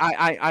 Neal.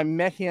 I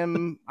met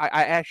him.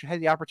 I actually had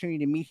the opportunity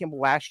to meet him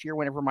last year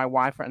whenever my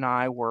wife and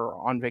I were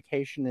on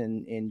vacation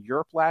in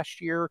Europe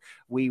last year.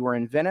 We were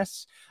in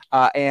Venice,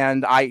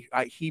 and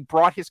he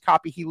brought his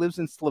copy. He lives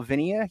in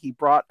Slovenia. He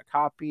brought a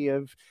copy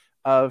of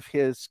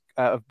his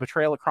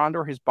Betrayal at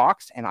Krondor, his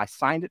box, and I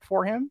signed it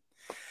for him.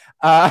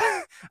 So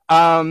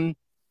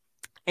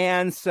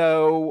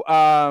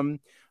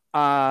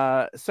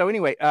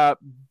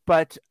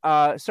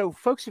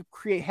folks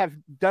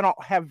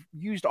have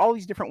used all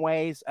these different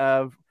ways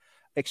of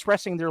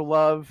expressing their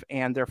love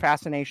and their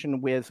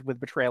fascination with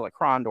Betrayal at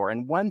Krondor.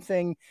 And one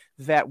thing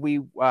that we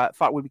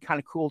thought would be kind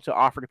of cool to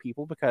offer to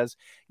people, because,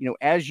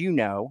 as you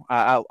know,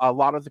 a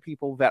lot of the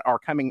people that are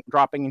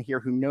dropping in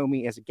here who know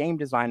me as a game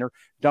designer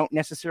don't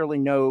necessarily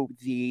know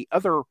the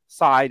other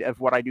side of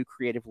what I do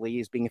creatively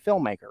as being a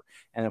filmmaker.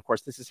 And of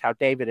course, this is how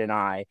David and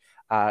I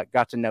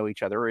got to know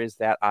each other, is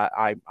that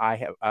I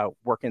have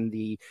work in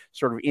the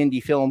sort of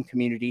indie film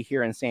community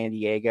here in San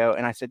Diego.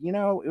 And I said, it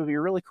would be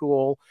really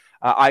cool.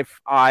 I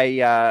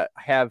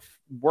have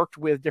worked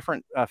with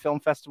different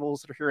film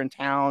festivals that are here in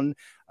town.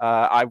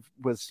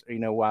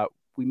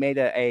 We made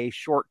a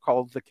short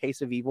called The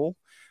Case of Evil,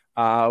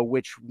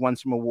 which won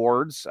some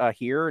awards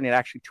here, and it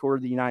actually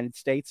toured the United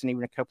States and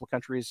even a couple of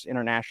countries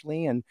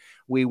internationally. And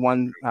we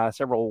won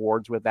several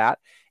awards with that.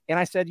 And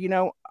I said,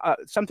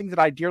 something that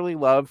I dearly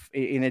love,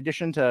 in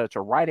addition to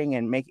writing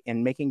and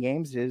making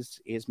games,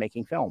 is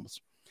making films.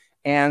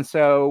 And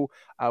so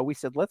we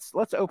said, let's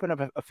open up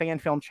a fan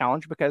film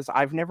challenge, because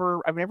I've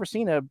never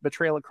seen a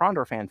Betrayal at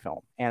Krondor fan film.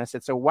 And I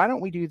said, so why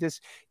don't we do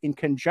this in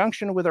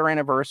conjunction with our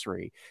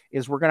anniversary?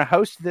 Is we're going to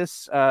host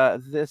this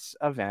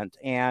event.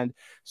 And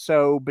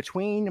so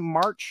between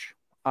March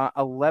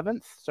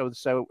 11th,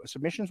 so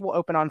submissions will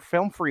open on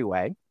Film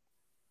Freeway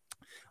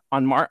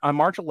on March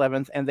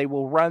 11th, and they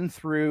will run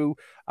through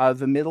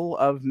the middle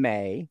of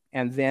May,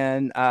 and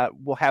then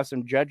we'll have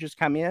some judges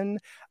come in.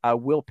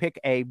 We'll pick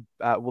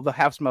they'll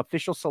have some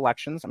official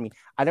selections. I mean,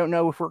 I don't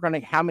know if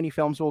how many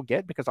films we'll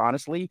get, because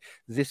honestly,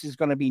 this is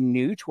going to be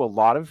new to a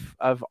lot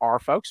of our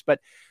folks, but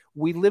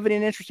we live in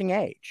an interesting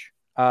age.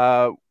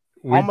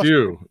 We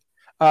do.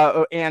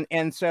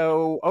 And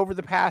so over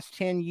the past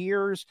 10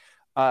 years,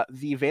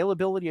 the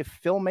availability of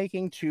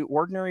filmmaking to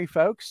ordinary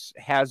folks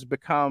has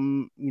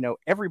become,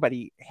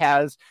 everybody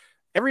has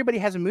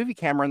a movie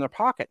camera in their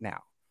pocket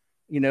now,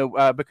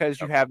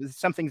 because you have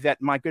something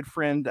that my good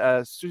friend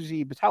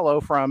Susie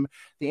Botello from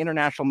the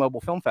International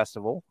Mobile Film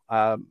Festival,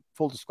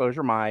 full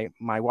disclosure, my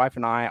wife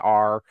and I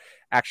are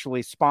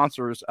actually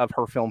sponsors of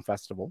her film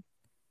festival.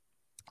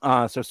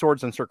 So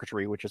Swords and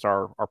Circuitry, which is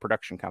our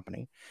production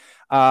company.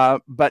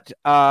 But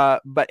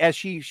as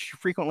she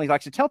frequently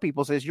likes to tell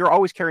people, says, you're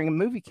always carrying a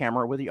movie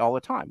camera with you all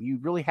the time. You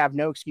really have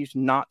no excuse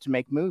not to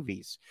make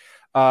movies.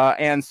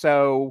 And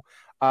so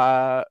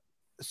I'd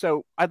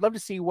love to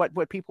see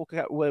what people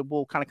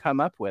will kind of come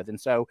up with. And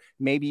so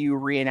maybe you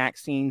reenact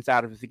scenes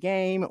out of the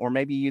game, or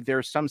maybe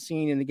there's some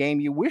scene in the game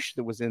you wish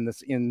that was in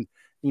and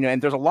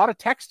there's a lot of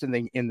text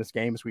in this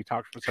game, as we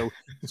talked about.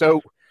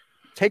 So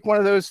take one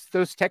of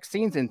those text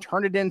scenes and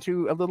turn it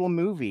into a little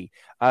movie.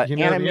 The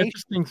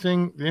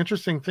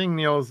interesting thing,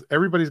 Neal, is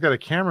everybody's got a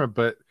camera,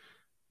 but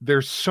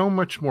there's so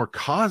much more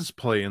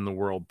cosplay in the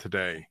world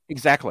today.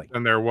 Exactly.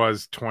 Than there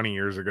was 20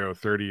 years ago,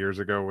 30 years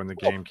ago when the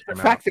game came out.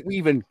 The fact that we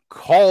even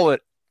call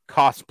it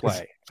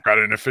cosplay. It's got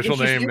an official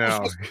name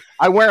now.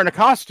 I'm wearing a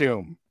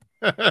costume.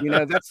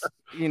 That's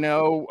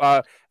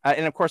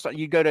and of course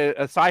you go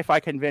to a sci-fi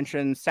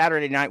convention.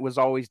 Saturday night was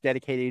always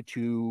dedicated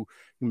to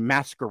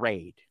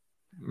masquerade.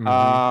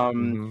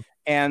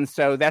 And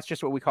so that's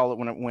just what we call it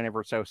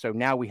whenever. So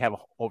now we have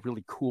a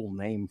really cool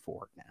name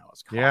for it now.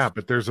 Yeah,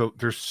 but there's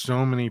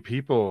so many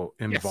people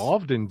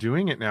involved in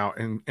doing it now,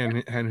 and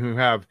who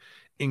have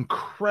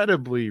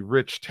incredibly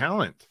rich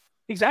talent.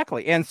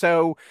 Exactly, and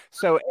so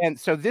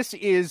this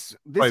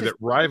that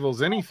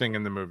rivals anything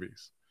in the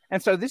movies.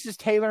 And so this is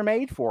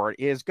tailor-made for it.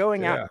 Is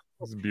going out.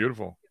 It's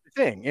beautiful. The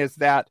thing is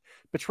that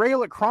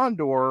Betrayal at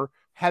Krondor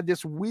had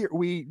this weird.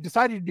 We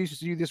decided to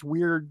do this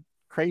weird,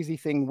 crazy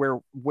thing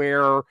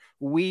where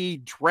we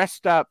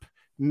dressed up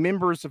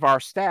members of our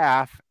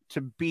staff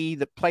to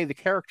play the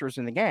characters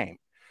in the game.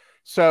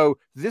 So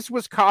this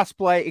was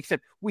cosplay,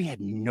 except we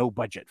had no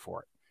budget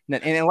for it.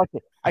 And like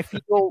I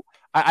feel,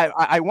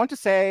 I want to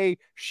say,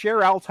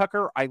 Cheryl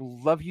Tucker, I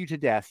love you to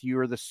death. You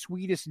are the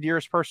sweetest,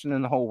 dearest person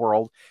in the whole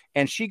world.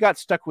 And she got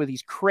stuck with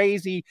these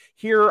crazy,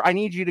 here, I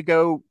need you to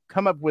go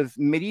come up with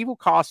medieval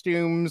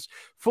costumes,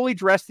 fully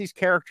dress these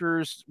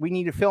characters. We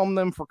need to film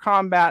them for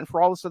combat and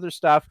for all this other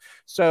stuff.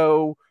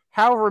 So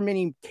however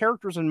many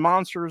characters and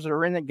monsters that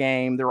are in the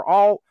game,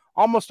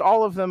 almost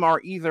all of them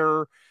are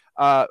either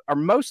are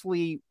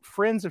mostly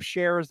friends of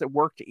Cher's that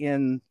worked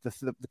in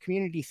the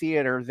community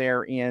theater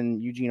there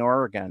in Eugene,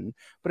 Oregon.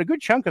 But a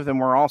good chunk of them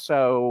were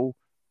also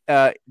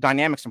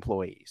Dynamics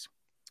employees.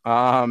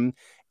 And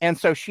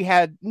so she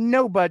had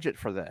no budget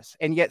for this.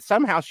 And yet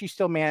somehow she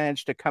still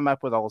managed to come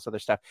up with all this other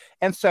stuff.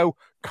 And so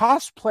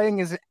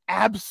cosplaying is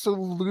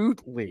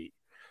absolutely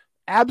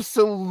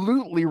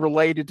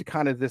related to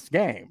kind of this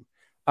game.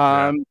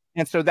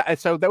 And so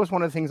that was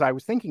one of the things I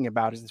was thinking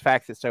about, is the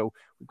fact that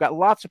we've got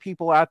lots of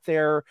people out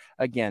there.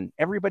 Again,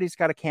 everybody's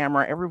got a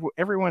camera.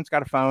 Everyone's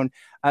got a phone.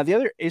 The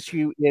other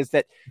issue is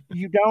that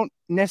you don't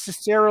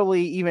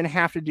necessarily even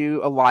have to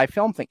do a live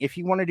film thing. If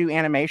you want to do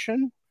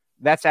animation,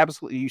 that's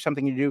absolutely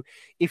something you do.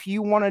 If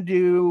you want to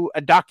do a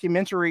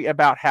documentary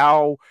about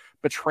how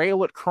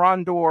Betrayal at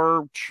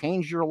Krondor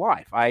changed your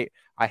life, I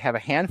have a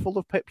handful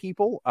of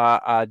people.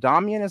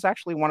 Damian is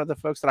actually one of the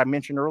folks that I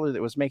mentioned earlier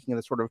that was making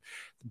the sort of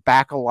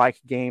back-alike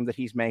game that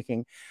he's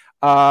making.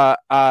 He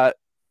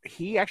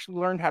actually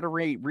learned how to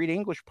read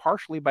English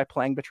partially by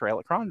playing Betrayal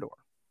at Krondor.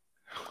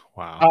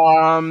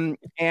 Wow.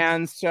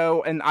 And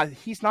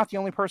he's not the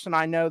only person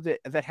I know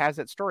that has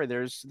that story.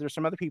 There's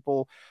some other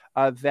people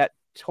that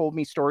told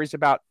me stories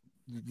about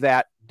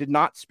that did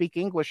not speak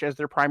English as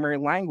their primary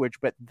language,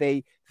 but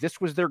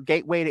this was their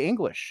gateway to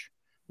English,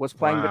 was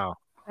playing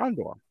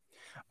Krondor.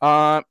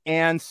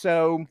 And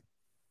so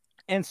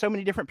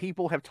many different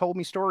people have told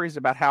me stories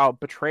about how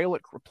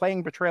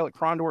playing Betrayal at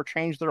Krondor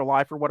changed their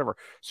life or whatever.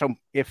 So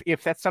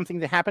if that's something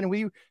that happened with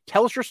you,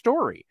 tell us your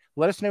story.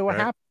 Let us know what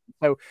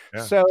happened.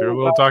 So do a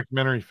little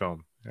documentary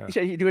film.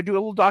 Yeah. You do a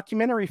little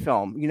documentary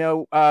film,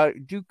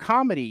 do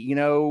comedy,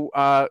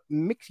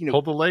 mix,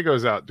 pull the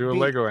Legos out, do a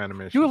Lego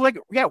animation, do a Lego.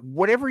 Yeah.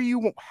 Whatever you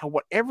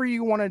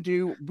want to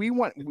do. We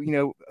want,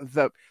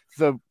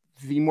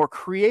 the more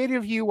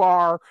creative you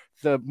are,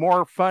 the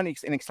more fun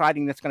and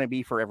exciting that's going to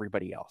be for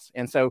everybody else.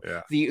 And so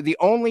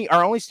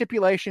our only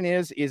stipulation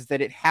is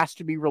that it has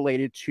to be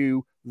related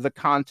to the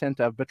content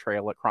of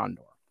Betrayal at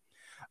Krondor.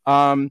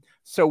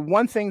 So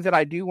one thing that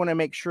I do want to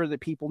make sure that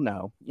people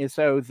know is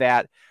so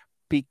that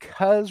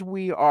because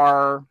we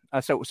are,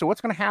 so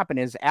what's going to happen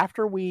is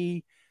after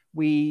we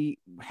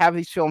have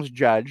these films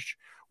judged,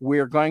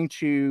 we're going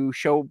to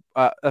show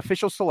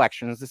official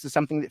selections. This is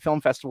something that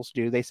film festivals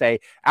do. They say,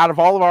 out of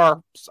all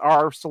of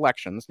our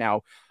selections,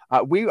 now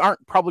we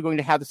aren't probably going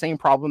to have the same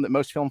problem that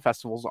most film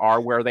festivals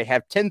are, where they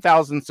have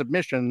 10,000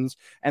 submissions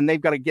and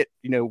they've got to get,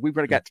 we've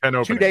got to get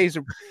 2 days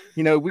of,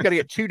 we've got to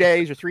get 2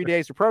 days or 3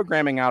 days of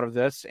programming out of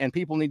this, and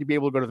people need to be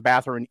able to go to the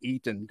bathroom and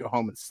eat and go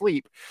home and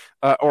sleep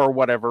or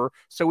whatever.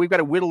 So we've got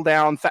to whittle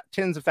down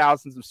tens of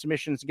thousands of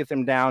submissions to get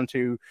them down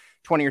to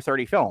 20 or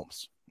 30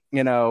 films.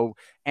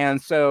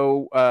 And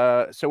so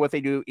what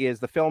they do is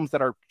the films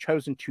that are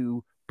chosen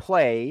to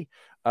play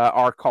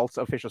are called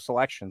official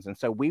selections. And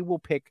so we will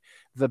pick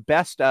the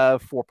best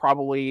of, for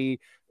probably,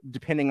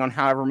 depending on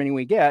however many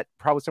we get,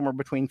 probably somewhere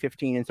between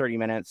 15 and 30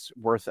 minutes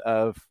worth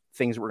of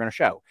things that we're going to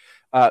show.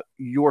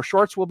 Your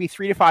shorts will be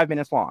 3 to 5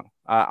 minutes long.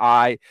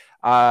 I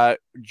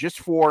just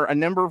for a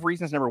number of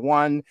reasons. Number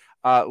one,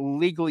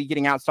 legally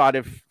getting outside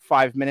of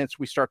 5 minutes,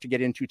 we start to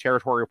get into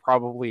territory of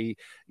probably,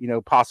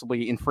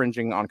 possibly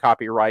infringing on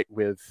copyright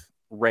with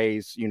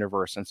Ray's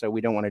universe. And so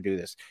we don't want to do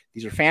this.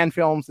 These are fan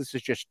films. This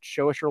is just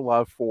show us your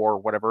love for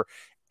whatever.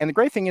 And the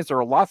great thing is there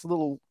are lots of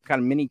little kind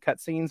of mini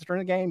cutscenes during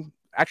the game.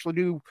 Actually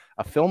do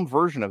a film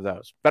version of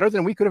those, better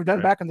than we could have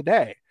done back in the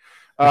day.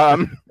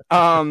 But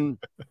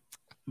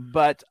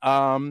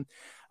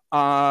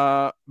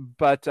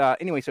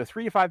anyway, so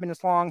 3 to 5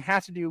 minutes long,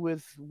 has to do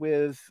with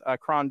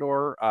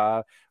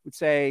Krondor. Would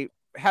say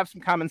have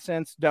some common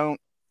sense. Don't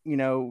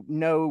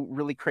no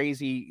really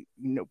crazy,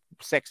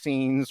 sex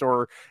scenes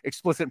or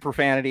explicit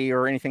profanity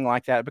or anything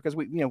like that, because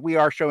we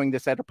are showing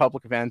this at a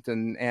public event,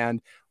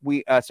 and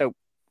we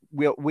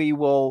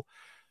will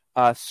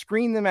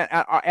screen them at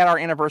our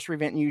anniversary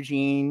event in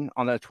Eugene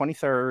on the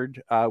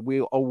 23rd.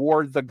 We'll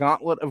award the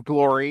Gauntlet of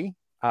Glory,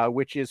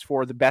 which is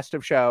for the best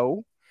of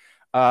show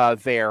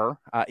there.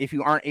 If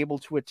you aren't able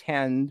to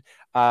attend,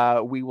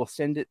 we will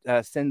send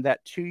that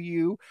to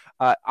you.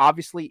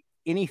 Obviously,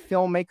 any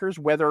filmmakers,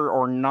 whether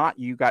or not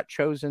you got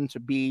chosen to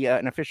be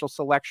an official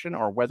selection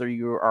or whether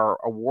you are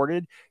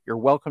awarded, you're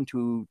welcome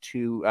to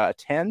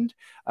attend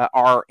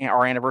our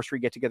anniversary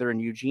get together in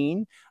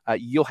Eugene.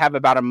 You'll have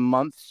about a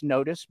month's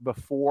notice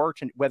before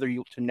to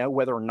know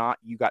whether or not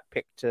you got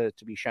picked to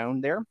be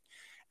shown there.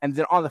 And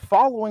then on the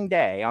following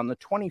day, on the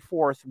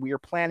 24th, we are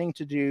planning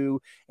to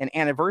do an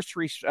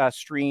anniversary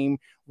stream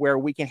where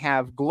we can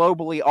have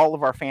globally all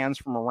of our fans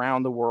from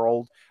around the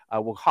world.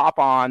 We'll hop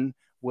on.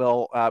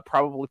 We'll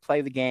probably play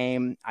the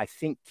game. I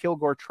think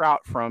Kilgore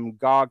Trout from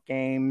GOG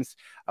Games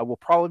will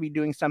probably be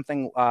doing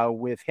something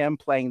with him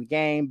playing the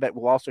game, but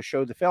we'll also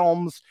show the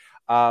films.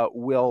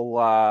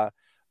 We'll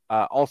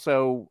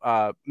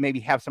also maybe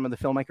have some of the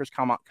filmmakers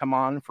come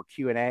on for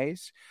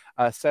Q&As.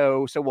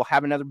 So we'll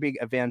have another big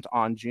event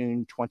on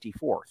June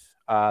 24th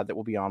that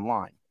will be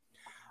online.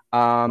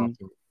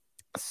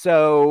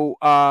 So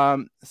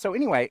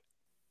anyway,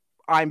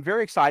 I'm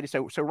very excited.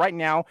 So right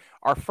now,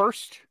 our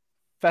first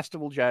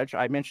festival judge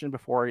I mentioned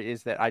before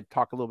is that I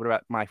talk a little bit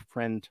about my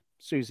friend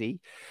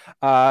Susie.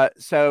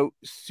 So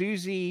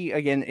Susie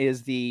again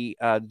is the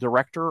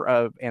director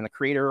and the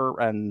creator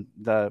and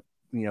the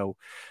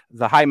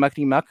high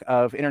muckety muck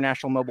of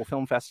International Mobile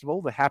Film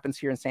Festival that happens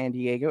here in San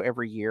Diego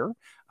every year.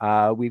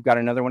 We've got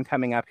another one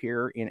coming up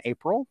here in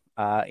April,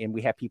 and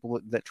we have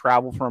people that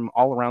travel from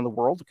all around the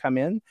world to come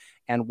in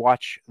and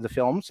watch the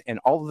films, and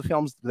all of the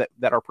films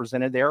that are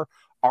presented there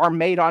are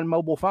made on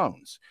mobile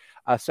phones.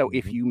 So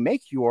if you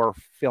make your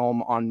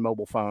film on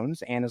mobile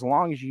phones, and as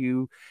long as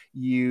you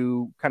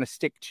kind of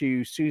stick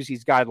to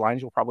Susie's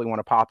guidelines, you'll probably want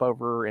to pop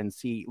over and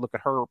look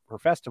at her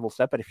festival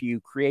stuff. But if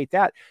you create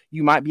that,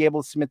 you might be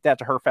able to submit that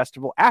to her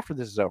festival after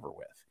this is over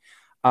with.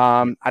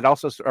 I'd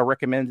also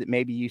recommend that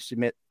maybe you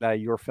submit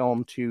your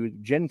film to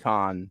Gen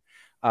Con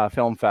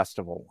Film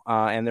Festival,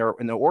 and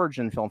the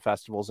Origin Film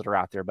Festivals that are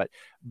out there.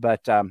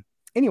 But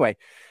anyway,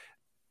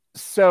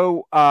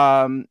 so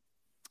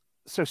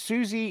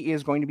Susie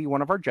is going to be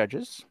one of our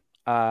judges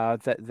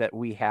that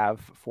we have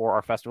for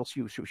our festival.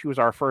 She was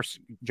our first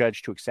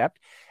judge to accept.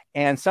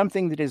 And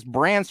something that is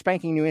brand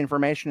spanking new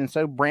information, and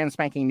so brand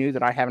spanking new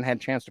that I haven't had a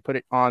chance to put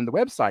it on the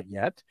website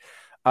yet,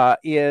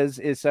 is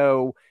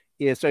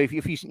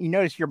if you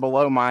notice here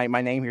below my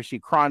name here, see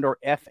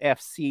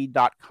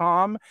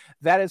KrondorFFC.com.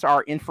 That is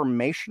our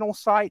informational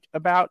site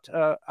about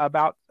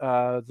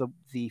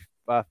the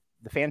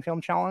Fan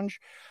Film Challenge.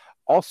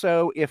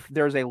 Also, if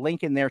there's a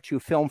link in there to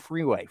Film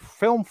Freeway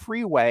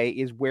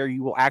is where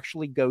you will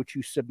actually go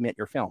to submit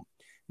your film.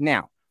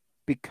 Now,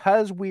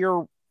 because we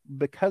are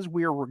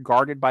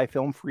regarded by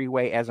Film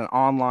Freeway as an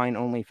online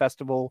only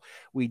festival,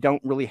 we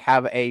don't really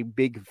have a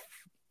big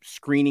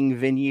screening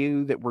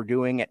venue that we're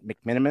doing at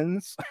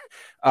McMinimans.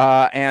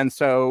 And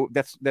so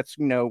that's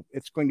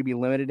it's going to be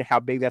limited to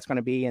how big that's going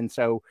to be. And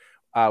so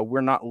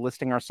we're not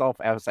listing ourselves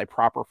as a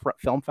proper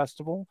film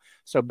festival.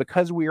 So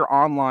because we are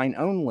online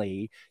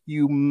only,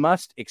 you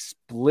must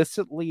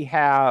explicitly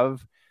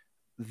have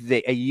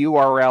a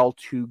URL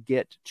to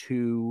get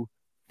to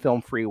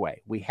Film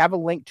Freeway. We have a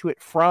link to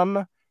it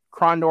from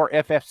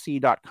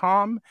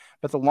KrondorFFC.com,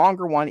 but the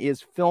longer one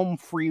is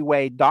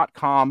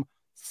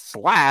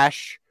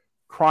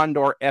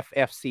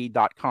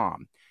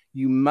filmfreeway.com/KrondorFFC.com.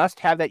 You must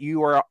have that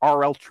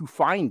URL to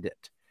find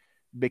it,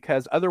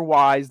 because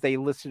otherwise they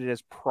listed it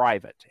as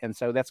private. And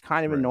so that's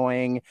kind of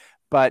annoying,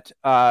 but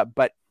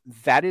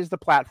that is the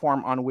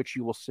platform on which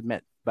you will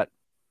submit. But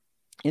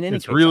in any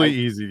case, it's really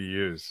easy to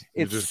use.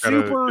 It's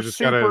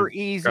super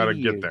easy to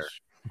use. Get there.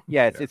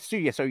 Yeah, it's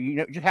so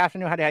you just have to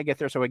know how to get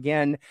there. So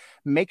again,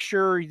 make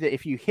sure that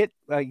if you hit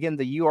again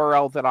the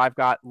URL that I've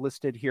got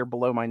listed here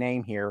below my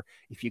name here,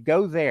 if you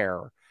go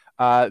there,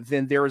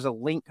 then there is a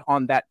link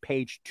on that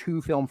page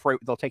to Film Freeway.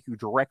 They'll take you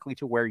directly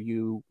to where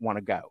you want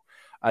to go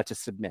to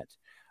submit.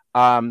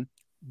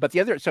 But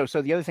the other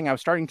thing I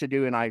was starting to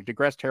do, and I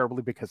digress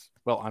terribly because,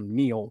 well, I'm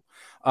Neal,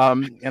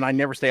 and I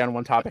never stay on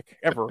one topic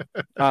ever,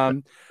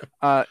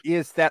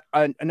 is that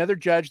another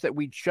judge that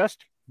we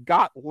just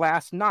got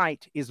last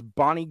night is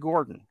Bonnie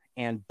Gordon.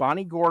 And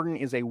Bonnie Gordon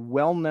is a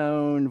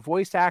well-known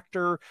voice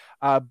actor,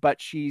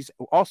 but she's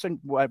also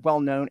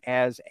well-known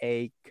as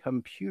a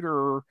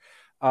computer,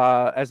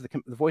 as the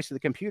voice of the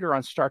computer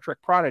on Star Trek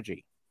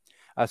Prodigy.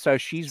 So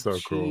she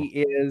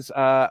is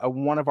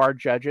one of our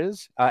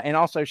judges, and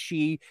also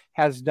she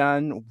has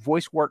done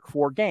voice work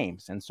for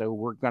games, and so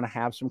we're going to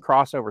have some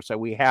crossover. So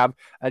we have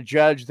a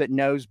judge that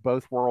knows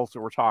both worlds that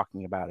we're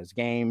talking about, as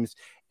games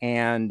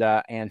and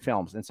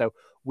films, and so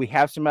we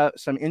have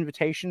some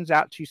invitations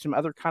out to some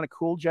other kind of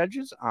cool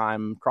judges.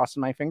 I'm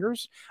crossing my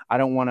fingers. I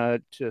don't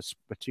want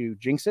to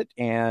jinx it,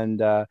 and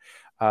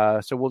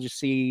So we'll just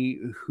see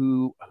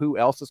who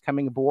else is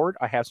coming aboard.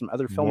 I have some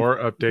other more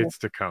updates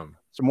to come.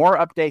 Some more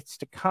updates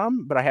to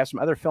come, but I have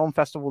some other film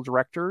festival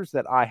directors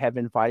that I have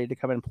invited to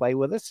come and play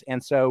with us.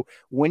 And so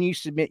when you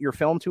submit your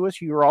film to us,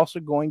 you're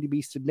also going to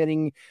be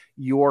submitting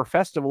your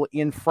festival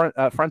in front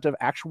of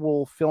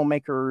actual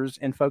filmmakers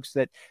and folks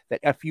that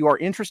if you are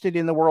interested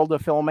in the world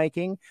of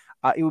filmmaking,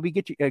 it would be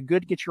good to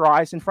get your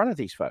eyes in front of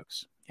these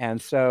folks. And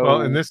so,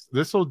 well, and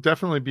this will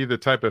definitely be the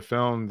type of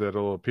film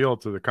that'll appeal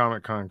to the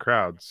Comic-Con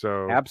crowd.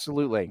 So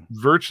absolutely,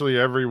 virtually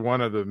every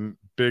one of the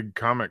big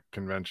comic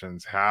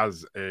conventions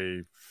has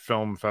a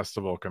film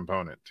festival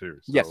component too.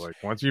 So yes. like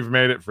once you've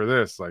made it for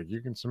this, like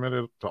you can submit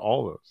it to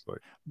all those. Like,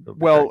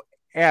 well, great.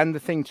 And the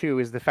thing too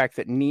is the fact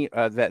that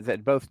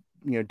that both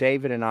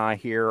David and I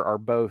here are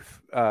both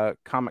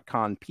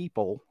Comic-Con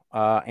people,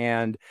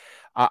 and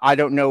I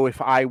don't know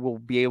if I will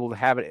be able to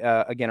have it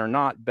again or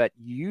not, but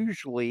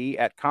usually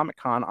at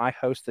Comic-Con, I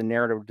host the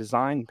narrative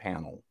design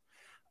panel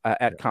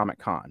at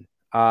Comic-Con.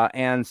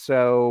 And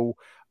so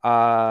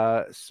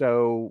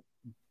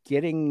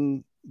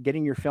getting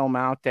your film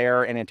out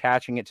there and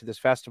attaching it to this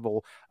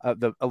festival,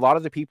 a lot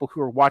of the people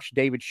who watch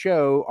David's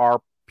show are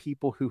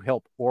people who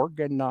help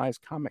organize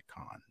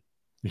Comic-Con.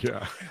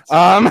 Yeah.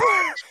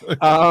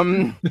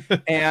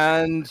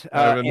 And I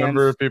have a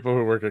number of people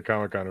who work at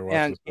Comic-Con who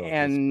watch this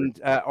film.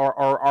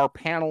 Are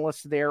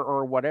panelists there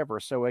or whatever.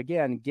 So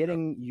again,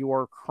 getting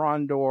your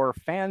Krondor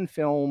fan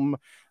film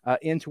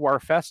into our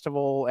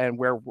festival and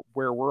where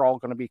we're all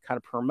going to be kind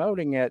of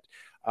promoting it.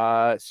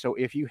 So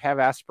if you have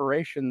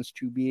aspirations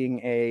to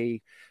being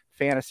a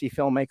fantasy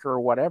filmmaker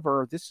or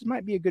whatever, this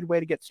might be a good way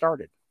to get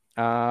started.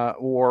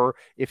 Or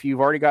if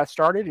you've already got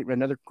started,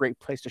 another great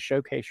place to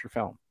showcase your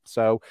film.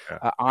 So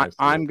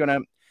I'm gonna.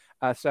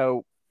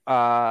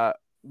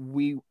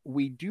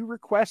 We do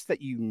request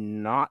that you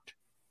not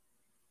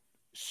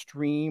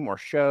stream or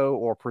show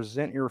or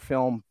present your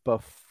film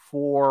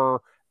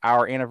before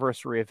our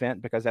anniversary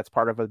event, because that's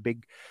part of our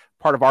big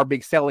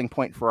selling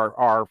point for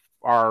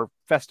our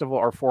festival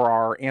or for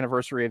our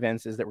anniversary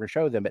events, is that we're going to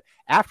show them. But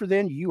after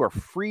then, you are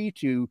free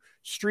to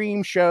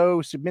stream,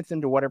 show, submit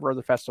them to whatever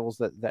other festivals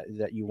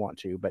that you want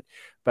to.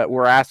 But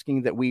we're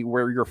asking that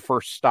we're your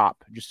first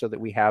stop, just so that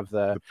we have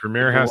the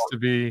premiere has to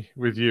be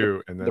with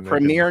you, and then the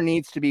premiere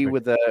needs to be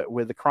with the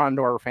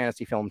Krondor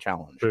Fantasy Film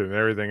Challenge and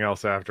everything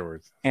else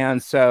afterwards.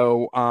 And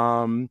so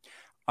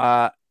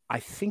I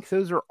think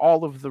those are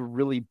all of the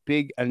really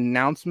big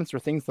announcements or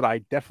things that I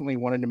definitely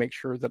wanted to make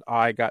sure that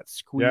I got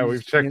squeezed. Yeah,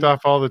 we've checked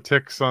off all the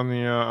ticks on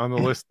the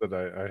list that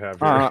I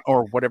have here.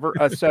 Or whatever.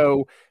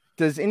 So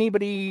does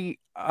anybody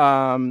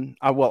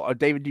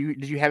David,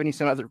 did you have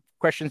some other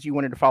questions you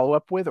wanted to follow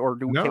up with, or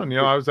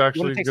Neal, I was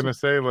actually going to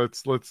say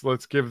let's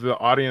give the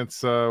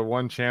audience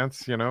one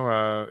chance.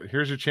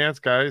 Here's your chance,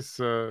 guys.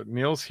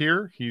 Neal's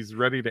here. He's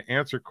ready to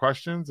answer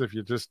questions. If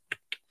you just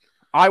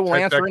I will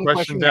answer any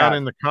question down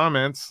in the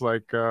comments.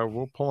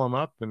 We'll pull them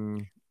up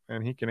and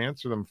he can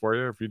answer them for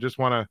you. If you just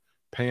want to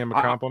pay him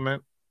a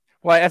compliment.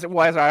 As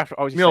I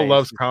always Neal say,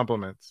 loves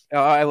compliments.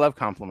 I love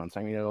compliments.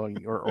 I mean,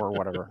 or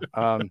whatever,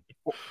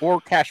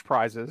 or cash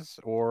prizes,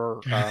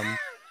 or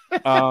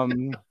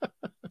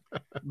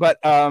but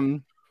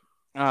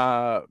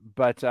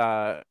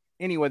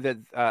anyway,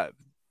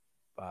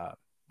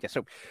 yeah.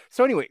 So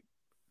anyway,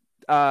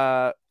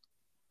 but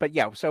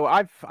yeah. So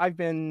I've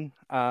been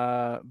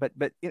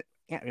filmmaking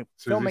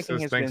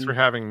says, has thanks been... for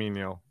having me,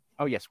 Neal.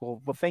 Oh yes,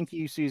 well, thank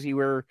you, Susie.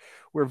 We're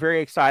very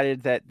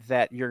excited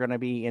that you're going to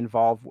be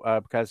involved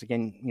because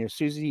again,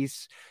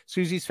 Susie's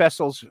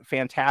festival's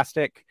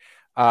fantastic.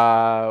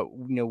 We're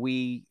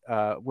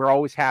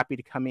always happy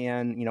to come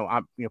in.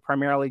 I'm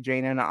primarily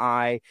Jane and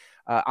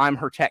I'm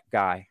her tech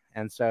guy,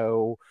 and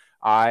so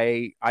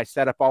I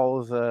set up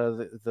all of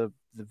the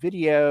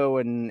video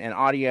and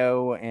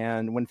audio,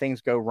 and when things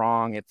go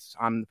wrong,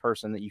 I'm the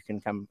person that you can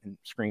come and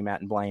scream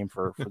at and blame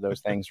for those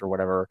things or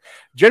whatever.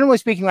 Generally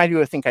speaking,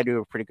 I think I do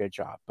a pretty good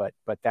job, but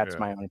that's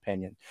my own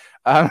opinion.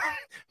 But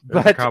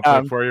a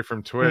compliment for you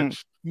from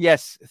Twitch.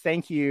 Yes,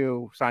 thank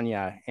you,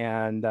 Sonia.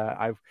 And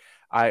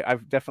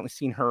I've definitely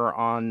seen her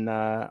on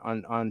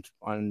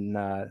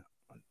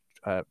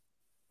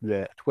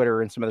the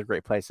Twitter and some other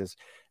great places.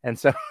 And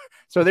so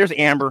there's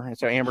Amber. And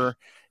so Amber,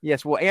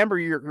 yes, well, Amber,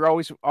 you're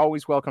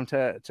always welcome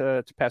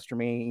to pester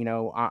me.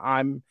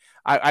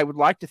 I would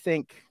like to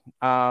think,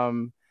 I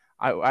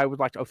would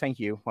like to, thank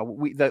you.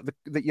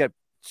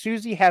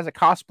 Susie has a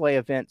cosplay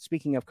event.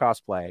 Speaking of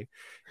cosplay,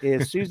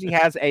 Susie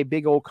has a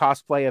big old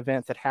cosplay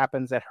event that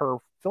happens at her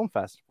film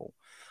festival.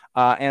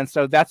 And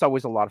so that's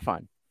always a lot of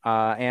fun.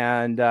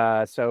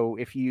 So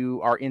if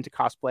you are into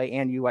cosplay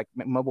and you like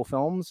mobile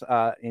films,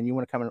 and you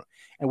want to come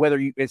and whether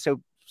you,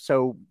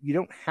 so you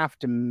don't have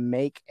to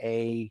make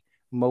a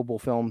mobile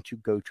film to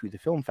go to the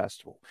film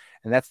festival.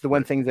 And that's the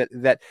one thing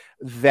that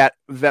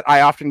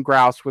I often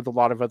grouse with a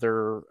lot of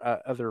other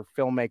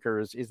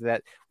filmmakers, is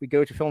that we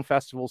go to film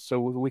festivals so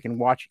we can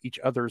watch each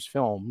other's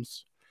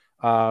films.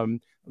 The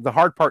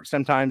hard part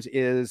sometimes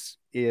is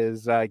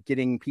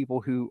getting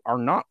people who are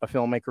not a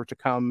filmmaker to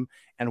come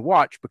and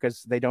watch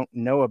because they don't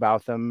know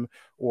about them,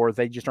 or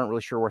they just aren't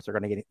really sure what they're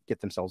going to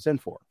get themselves in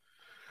for.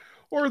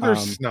 Or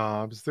there's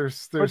snobs. There's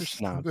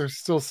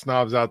still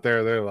snobs out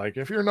there. They're like,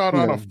 if you're not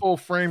on a full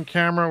frame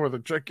camera with a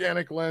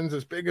gigantic lens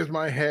as big as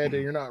my head,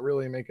 you're not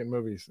really making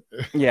movies.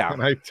 Yeah.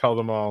 And I tell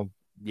them all.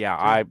 Yeah,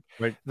 I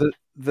like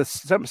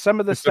some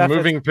of the stuff. It's a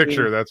moving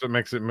picture. That's what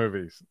makes it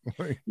movies.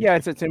 Yeah,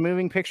 it's a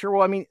moving picture.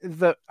 Well, I mean,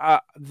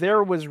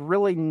 there was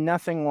really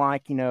nothing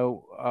like,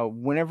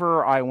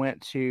 whenever I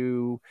went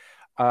to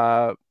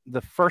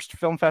the first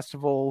film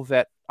festival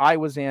that I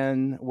was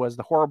in was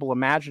the Horrible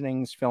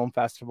Imaginings Film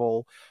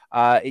Festival.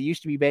 It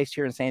used to be based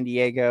here in San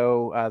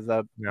Diego.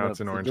 It's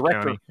in Orange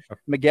director, County.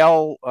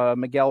 Miguel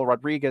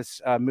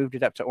Rodriguez moved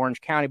it up to Orange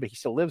County, but he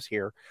still lives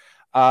here.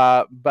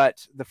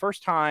 But the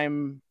first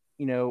time,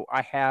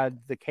 I had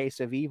The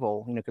Case of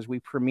Evil, because we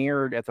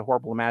premiered at the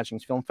Horrible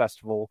Imaginings Film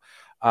Festival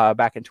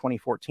back in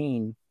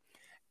 2014.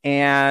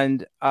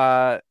 And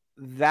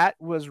that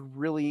was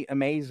really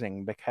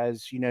amazing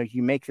because,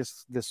 you make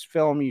this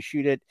film, you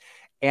shoot it,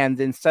 and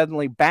then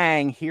suddenly,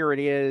 bang, here it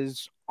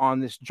is on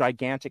this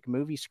gigantic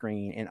movie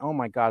screen. And oh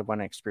my God, what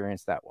an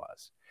experience that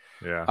was.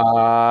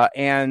 Yeah.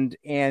 And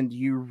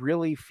you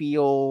really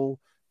feel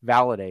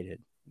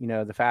validated,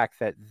 the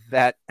fact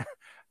that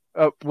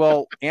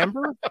well,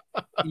 Amber,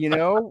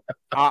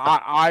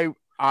 I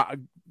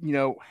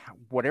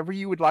whatever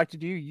you would like to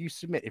do, you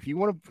submit. If you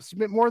want to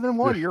submit more than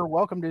one, you're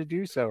welcome to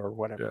do so, or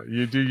whatever.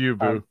 Yeah, you do you,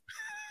 boo.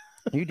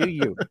 You do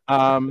you.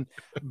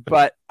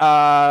 But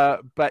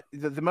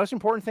the most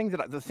important thing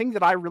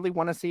that I really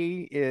want to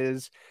see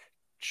is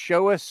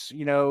show us,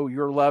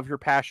 your love, your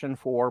passion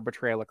for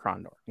Betrayal at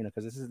Krondor,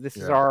 because this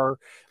is our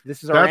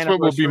that's what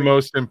will be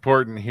most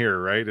important here,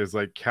 right? Is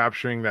like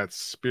capturing that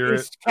spirit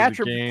of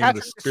the game,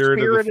 the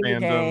spirit of the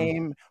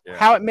fandom,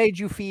 how it made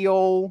you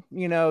feel.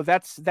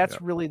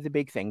 That's really the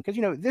big thing, because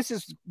this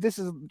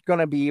is going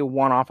to be a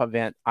one-off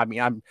event. I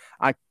mean, I'm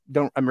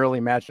really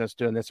imagine us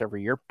doing this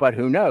every year, but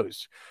who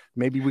knows?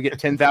 Maybe we get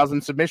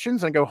 10,000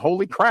 submissions and go,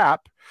 holy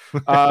crap.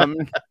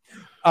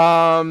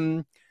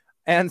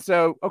 And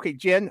so, okay,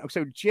 Jen.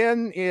 So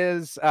Jen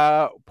is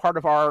part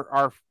of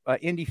our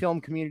indie film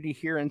community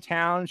here in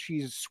town.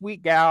 She's a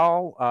sweet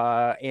gal,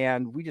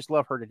 and we just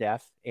love her to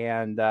death.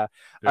 And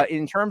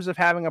in terms of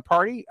having a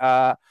party,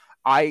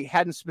 I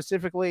hadn't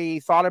specifically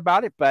thought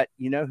about it, but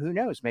who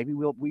knows? Maybe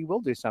we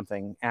will do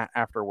something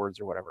afterwards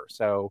or whatever.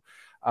 So,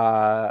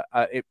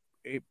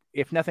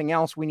 if nothing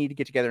else, we need to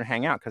get together and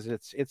hang out, because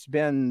it's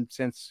been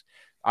since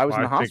I was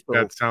in the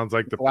hospital. That sounds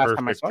like the last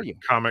time I saw you.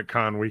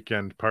 Comic-Con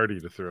weekend party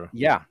to throw.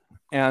 Yeah.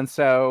 And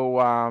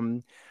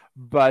so,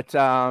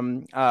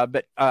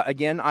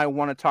 again, I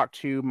want to talk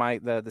to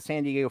the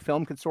San Diego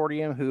Film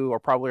Consortium, who are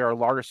probably our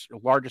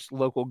largest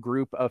local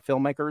group of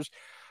filmmakers.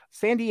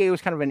 San Diego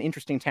is kind of an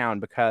interesting town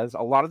because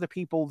a lot of the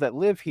people that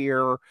live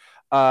here,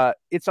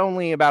 it's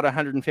only about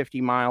 150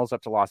 miles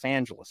up to Los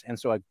Angeles. And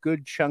so a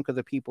good chunk of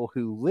the people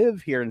who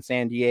live here in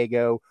San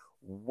Diego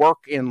work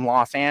in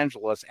Los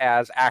Angeles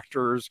as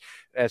actors,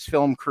 as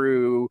film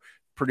crew,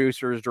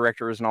 producers,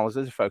 directors, and all those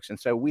other folks. And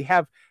so we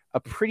have a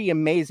pretty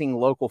amazing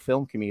local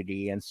film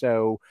community. And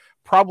so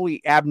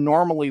probably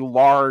abnormally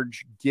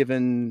large,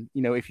 given,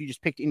 if you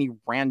just picked any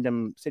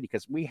random city,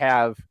 because we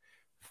have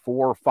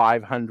 400 or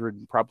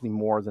 500, probably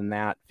more than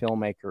that,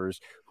 filmmakers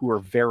who are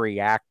very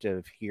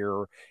active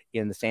here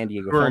in the San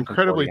Diego. Who are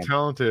incredibly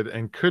talented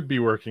and could be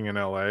working in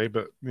LA,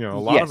 but a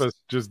lot of us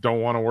just don't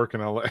want to work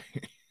in LA.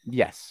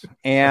 When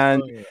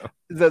and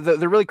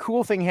the really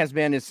cool thing has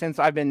been is since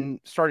I've been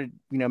started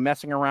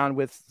messing around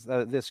with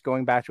this,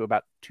 going back to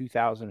about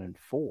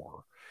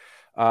 2004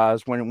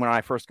 is when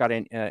I first got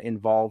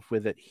involved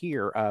with it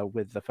here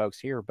with the folks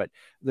here. But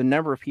the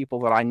number of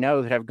people that I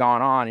know that have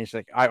gone on is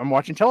like, I'm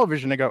watching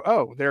television and go,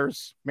 oh,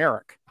 there's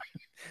Merrick.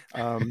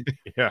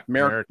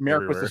 Merrick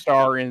was the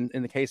star in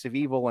The Case of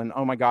Evil, and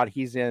oh my God,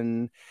 he's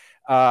in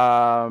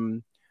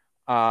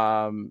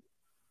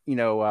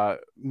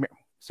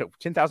so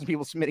 10,000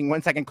 people submitting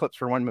 1 second clips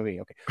for one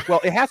movie. Okay.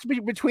 Well, it has to be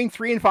between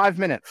 3 and 5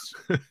 minutes.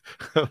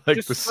 Like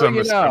just the sum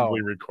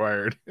assembly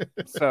required.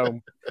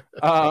 So,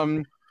 our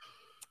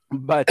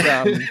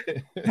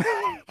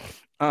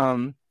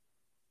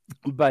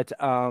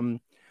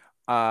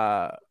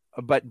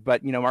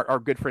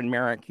good friend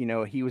Merrick,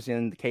 he was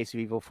in The Case of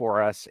Evil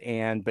for us,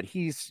 but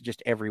he's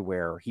just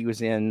everywhere. He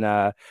was in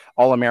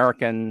All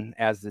American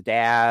as the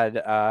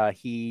dad.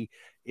 He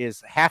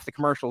is half the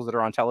commercials that are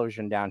on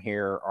television down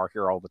here are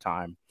here all the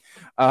time.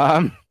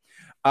 But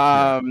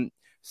our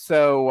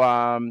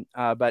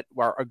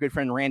good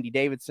friend Randy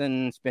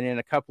Davidson's been in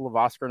a couple of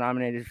Oscar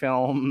nominated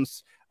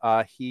films.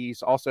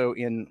 He's also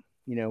in,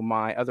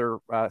 my other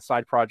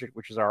side project,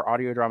 which is our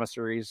audio drama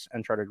series,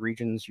 Uncharted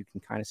Regions. You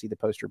can kind of see the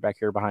poster back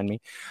here behind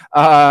me.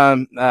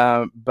 That's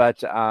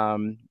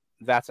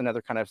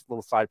another kind of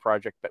little side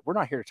project, but we're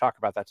not here to talk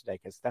about that today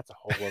because that's a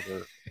whole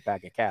other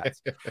bag of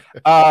cats.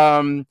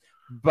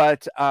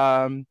 But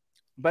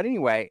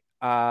anyway,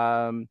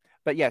 but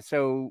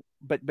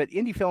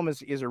indie film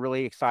is a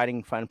really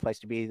exciting, fun place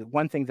to be. The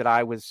one thing that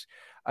I was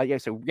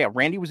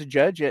Randy was a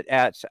judge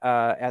at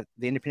the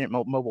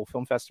Independent Mobile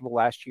Film Festival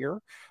last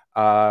year.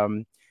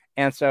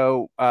 And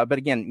so, but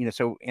again,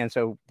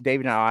 so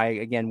David and I,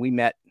 again, we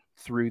met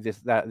through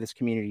this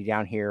community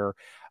down here.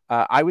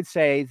 I would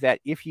say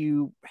that if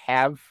you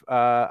have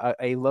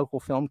a local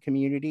film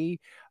community,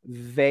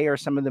 they are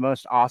some of the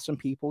most awesome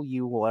people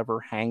you will ever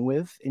hang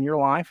with in your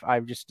life.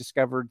 I've just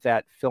discovered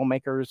that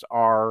filmmakers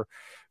are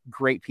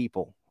great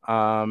people.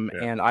 And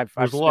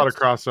there's a lot of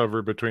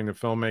crossover between the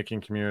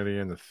filmmaking community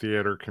and the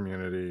theater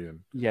community,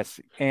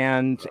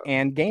 and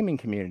and gaming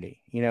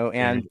community,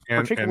 and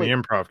particularly the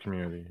improv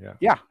community.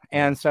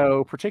 And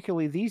so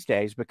particularly these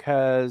days,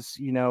 because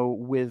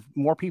with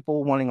more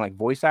people wanting like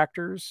voice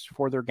actors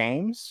for their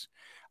games,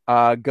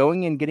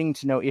 going and getting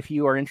to know, if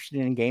you are interested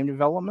in game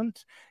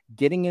development,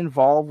 getting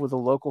involved with a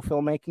local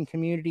filmmaking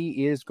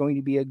community is going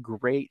to be a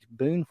great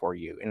boon for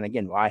you. And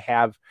again, I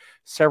have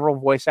several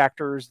voice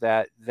actors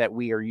that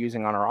we are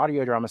using on our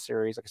audio drama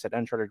series, like I said,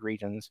 Uncharted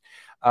Regions,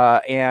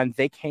 and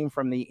they came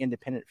from the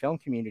independent film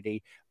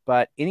community,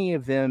 but any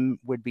of them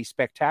would be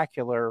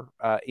spectacular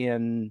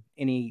in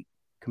any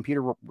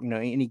computer,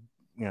 any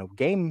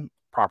game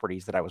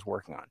properties that I was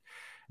working on.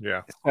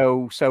 Yeah.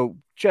 So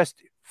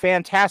just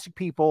fantastic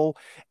people,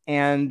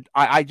 and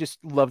I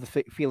just love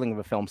the feeling of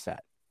a film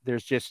set.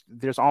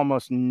 There's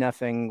almost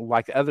nothing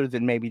like, other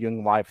than maybe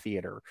doing live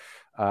theater,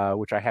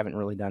 which I haven't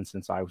really done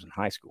since I was in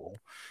high school.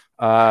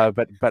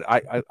 But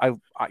I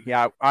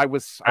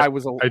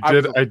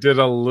did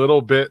a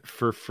little bit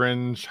for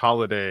Fringe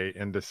Holiday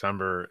in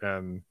December,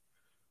 and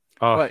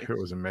it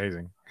was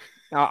amazing.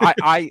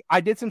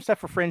 I did some stuff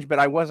for Fringe, but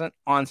I wasn't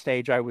on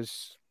stage. I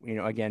was,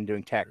 again,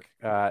 doing tech.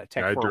 I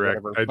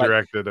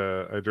directed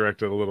a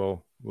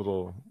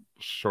little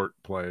short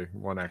play,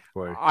 one act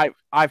play.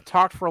 I've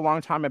talked for a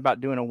long time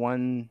about doing a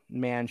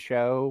one-man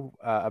show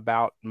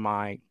about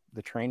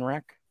the train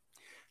wreck,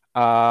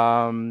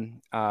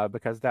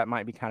 because that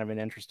might be kind of an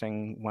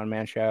interesting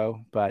one-man show.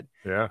 But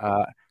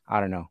I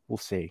don't know. We'll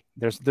see.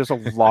 There's a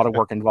lot of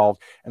work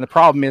involved, and the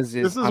problem is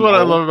this is what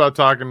I love about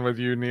talking with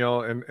you,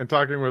 Neal, and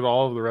talking with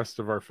all of the rest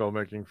of our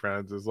filmmaking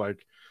friends, is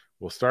like,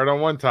 we'll start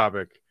on one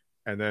topic,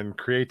 and then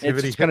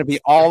creativity. It's going to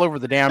be all over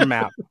the damn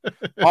map,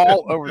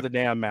 all over the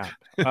damn map.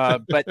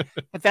 But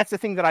that's the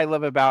thing that I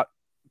love about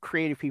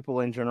creative people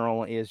in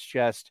general, is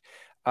just,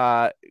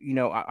 I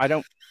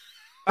don't.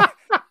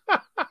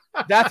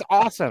 That's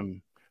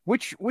awesome.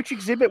 Which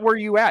exhibit were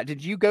you at?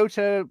 Did you go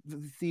to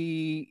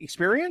the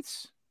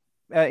Experience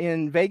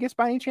in Vegas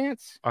by any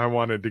chance? I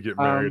wanted to get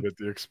married at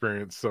the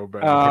Experience so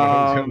bad when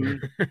I was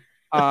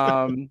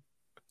younger.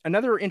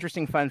 Another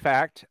interesting fun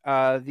fact,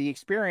 the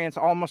Experience,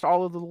 almost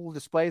all of the little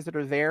displays that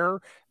are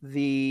there,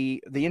 the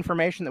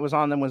information that was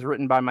on them was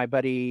written by my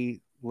buddy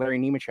Larry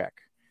Nemechek,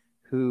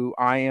 who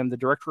I am the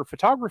director of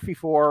photography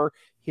for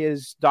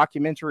his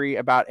documentary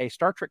about a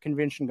Star Trek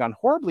convention gone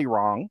horribly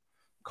wrong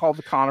called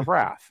The Con of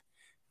Wrath.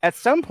 At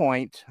some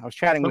point, I was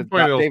chatting with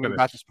David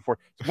about this before.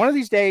 One of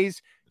these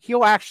days,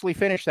 he'll actually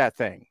finish that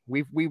thing.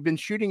 We've been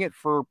shooting it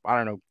for, I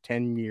don't know,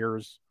 10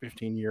 years,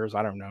 15 years.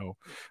 I don't know.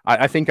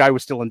 I think I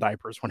was still in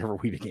diapers whenever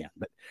we began.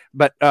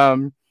 But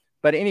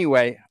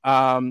anyway,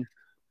 St.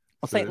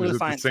 Louis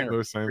Science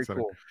Center.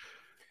 Cool.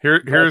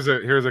 Here's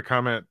a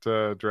comment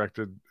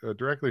directed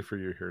directly for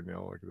you here,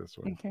 Neal. Look at this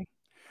one. Okay.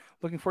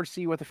 Looking forward to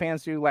see what the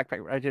fans do. I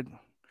did.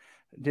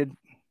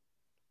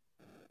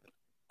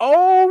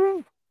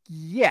 Oh,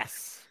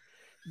 yes.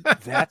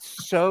 That's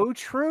so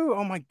true.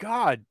 Oh my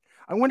God.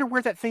 I wonder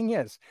where that thing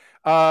is.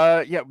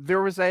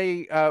 There was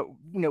at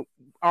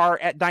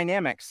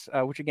Dynamics,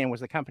 which again was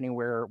the company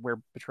where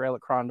Betrayal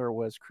at Krondor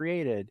was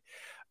created.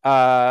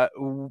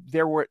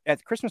 There were, at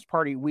the Christmas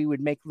party, we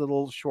would make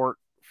little short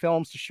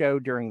films to show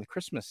during the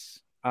Christmas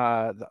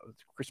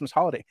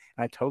holiday.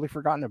 And I'd totally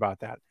forgotten about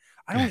that.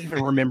 I don't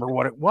even remember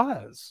what it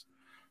was,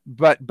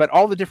 but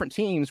all the different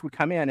teams would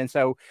come in. And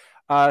so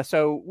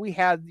we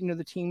had,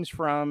 the teams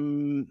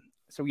from,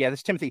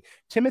 this Timothy.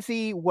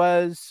 Timothy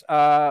was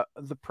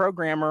the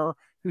programmer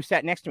who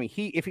sat next to me.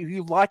 If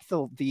you like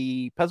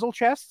the puzzle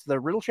chests, the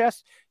riddle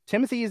chests,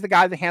 Timothy is the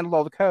guy that handled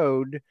all the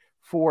code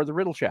for the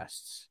riddle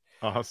chests.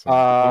 Awesome.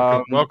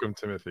 Welcome,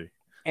 Timothy.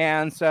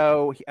 And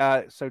so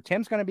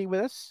Tim's going to be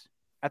with us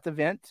at the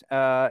event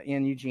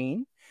in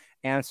Eugene.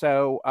 And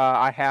so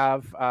I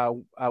have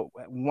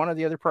one of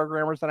the other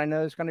programmers that I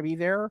know is going to be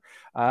there.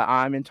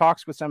 I'm in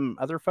talks with some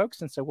other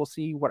folks, and so we'll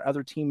see what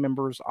other team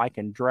members I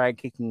can drag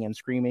kicking and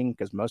screaming,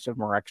 because most of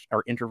them are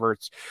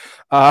introverts,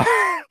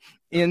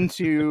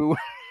 into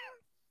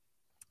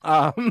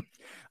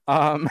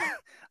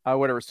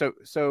whatever.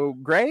 So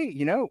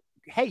Gray,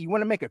 hey, you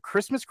want to make a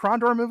Christmas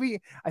Krondor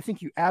movie? I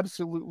think you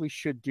absolutely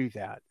should do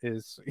that.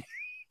 Is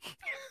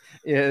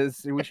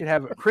we should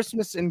have a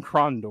Christmas in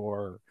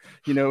Krondor,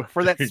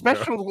 for that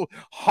special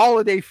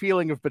holiday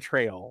feeling of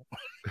betrayal.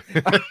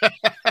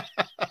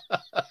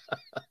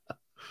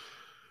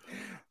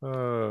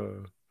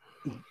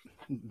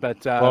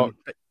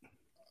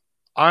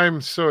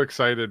 I'm so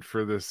excited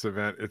for this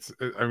event.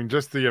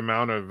 Just the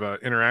amount of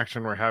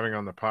interaction we're having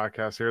on the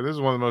podcast here. This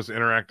is one of the most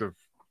interactive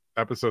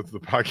episodes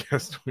of the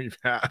podcast we've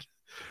had.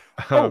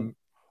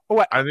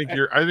 I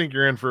think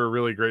you're in for a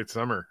really great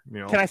summer,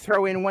 Neal. Can I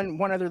throw in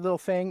one other little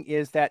thing?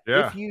 Is that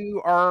if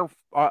you're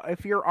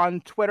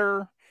on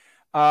Twitter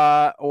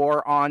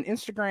or on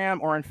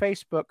Instagram or on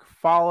Facebook,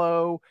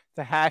 follow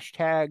the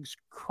hashtags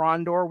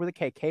Krondor with a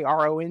K,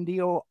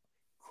 Krondor,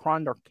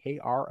 Krondor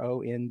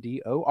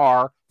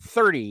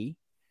 30.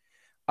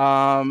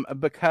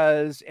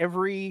 Because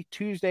every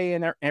Tuesday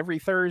and every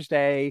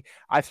Thursday,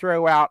 I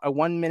throw out a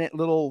 1-minute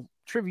little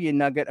trivia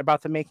nugget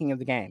about the making of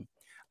the game.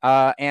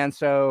 And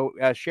so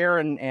share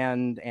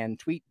and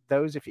tweet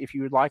those if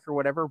you would like or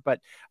whatever. But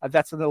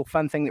that's a little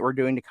fun thing that we're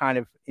doing to kind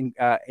of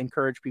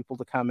encourage people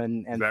to come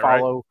and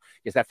follow. Right?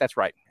 Yes, that's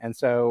right. And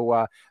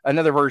so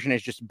another version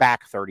is just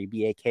back 30,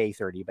 BAK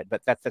 30. But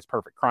that's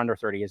perfect. Krondor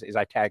 30 is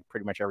I tag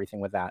pretty much everything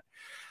with that.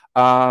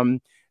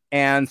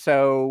 And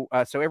so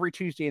every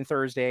Tuesday and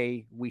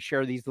Thursday, we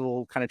share these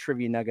little kind of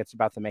trivia nuggets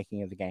about the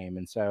making of the game.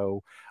 And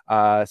so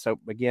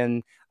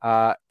again,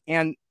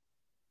 and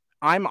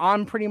I'm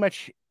on pretty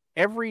much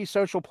every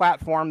social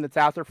platform that's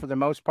out there for the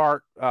most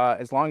part,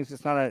 as long as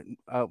it's not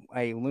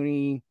a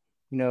loony,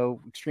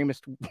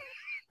 extremist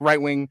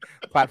right-wing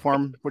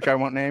platform, which I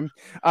won't name.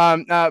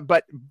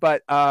 But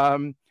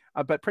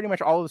pretty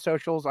much all of the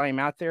socials, I am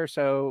out there.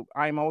 So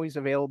I'm always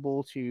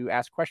available to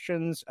ask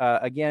questions.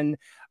 Again,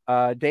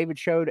 David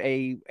showed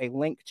a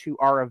link to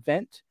our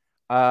event.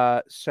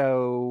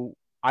 So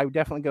I would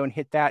definitely go and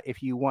hit that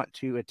if you want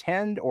to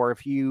attend, or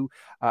if you,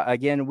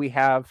 again, we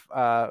have,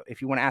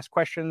 if you want to ask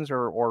questions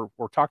or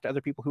talk to other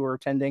people who are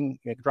attending,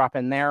 you can drop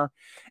in there.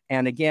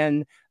 And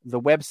again,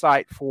 the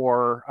website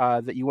for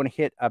that you want to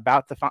hit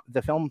about the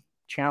film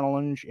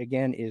challenge,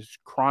 again, is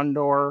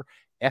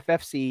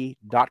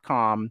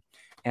krondorffc.com.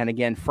 And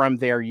again, from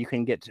there, you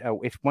can get,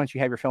 once you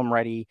have your film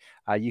ready,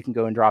 you can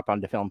go and drop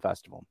onto Film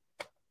Festival.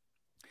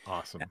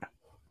 Awesome. Yeah.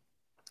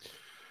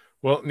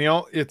 Well,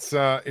 Neal, it's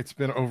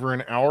been over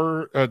an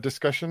hour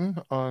discussion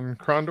on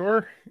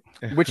Krondor,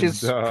 which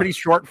is pretty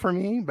short for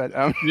me, but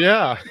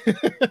yeah,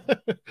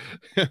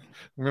 I'm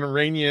gonna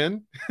rein you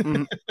in.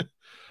 Mm-hmm.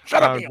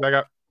 Shut up!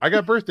 I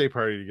got birthday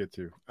party to get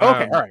to.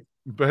 Okay, all right.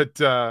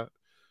 But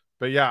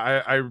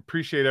yeah, I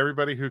appreciate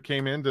everybody who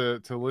came in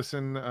to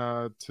listen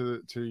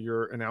to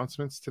your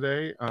announcements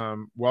today.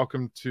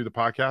 Welcome to the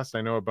podcast.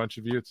 I know a bunch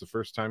of you. It's the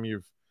first time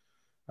you've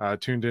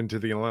tuned into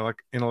the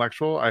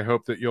Intellectual. I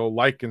hope that you'll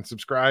like and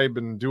subscribe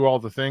and do all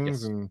the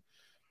things, and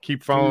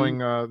keep following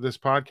this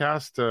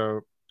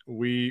podcast.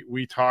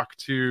 We talk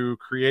to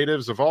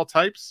creatives of all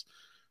types,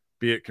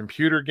 be it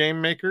computer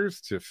game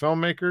makers to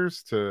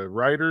filmmakers to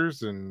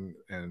writers and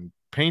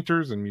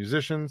painters and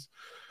musicians.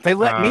 They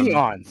let me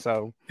on,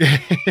 so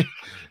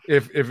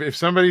if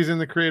somebody's in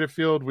the creative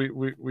field,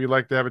 we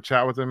like to have a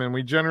chat with them, and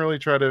we generally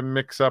try to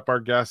mix up our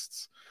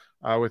guests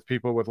with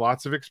people with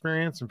lots of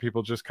experience and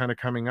people just kind of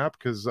coming up,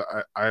 because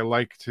I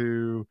like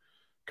to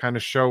kind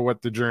of show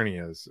what the journey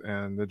is.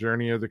 And the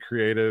journey of the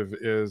creative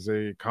is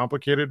a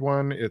complicated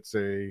one. It's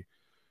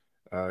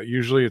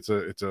usually it's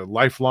a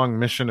lifelong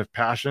mission of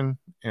passion,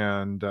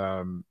 and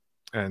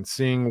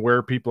seeing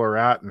where people are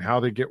at and how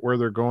they get where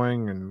they're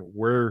going and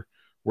where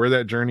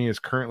that journey is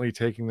currently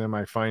taking them,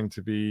 I find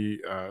to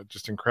be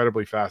just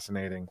incredibly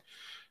fascinating.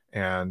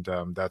 And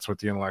that's what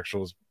the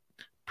Intellectual is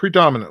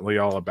predominantly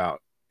all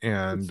about.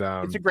 And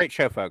it's a great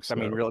show, folks. So, I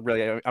mean,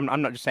 really, I'm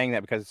not just saying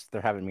that because they're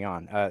having me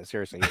on.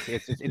 Seriously,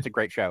 it's a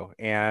great show,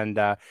 and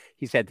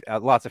he's had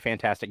lots of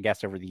fantastic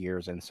guests over the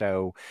years. And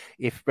so,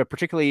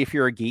 particularly if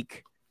you're a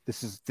geek,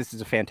 this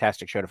is a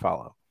fantastic show to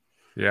follow.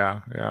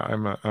 Yeah,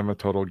 I'm a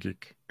total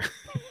geek.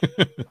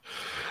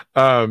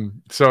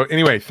 So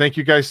anyway, thank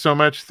you guys so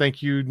much.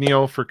 Thank you,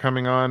 Neal, for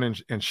coming on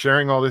and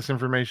sharing all this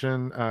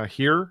information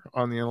here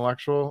on the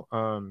Intellectual.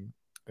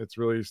 It's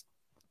really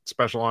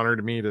special honor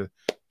to me to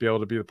be able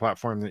to be the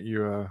platform that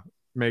you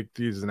make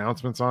these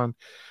announcements on.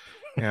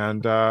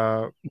 And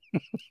I'll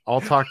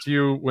talk to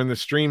you when the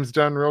stream's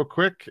done real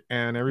quick.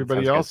 And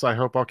everybody else, I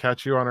hope I'll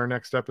catch you on our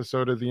next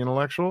episode of the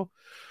Intellectual.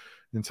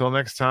 Until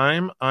next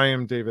time, I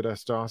am David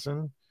S.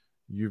 Dawson.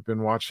 You've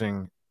been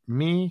watching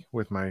me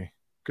with my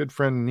good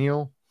friend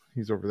Neal.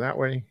 He's over that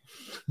way.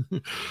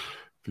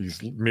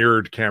 These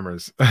mirrored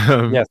cameras.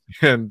 Yes.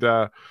 And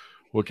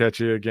we'll catch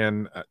you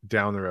again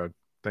down the road.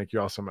 Thank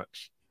you all so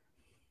much.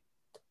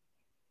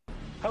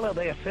 Hello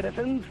there,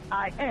 citizens.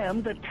 I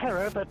am the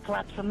terror that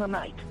flaps in the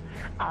night.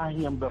 I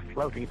am the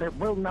floaty that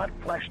will not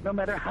flush no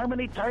matter how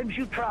many times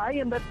you try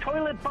in the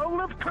toilet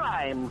bowl of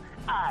crime.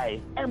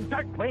 I am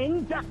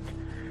Darkwing Duck,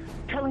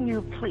 telling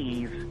you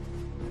please,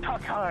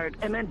 talk hard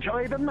and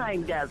enjoy the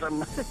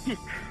mindgasm.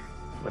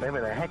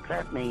 Whatever the heck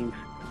that means.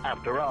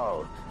 After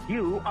all,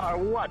 you are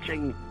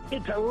watching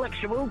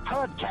Intellectual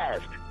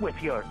Podcast with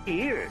your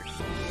ears.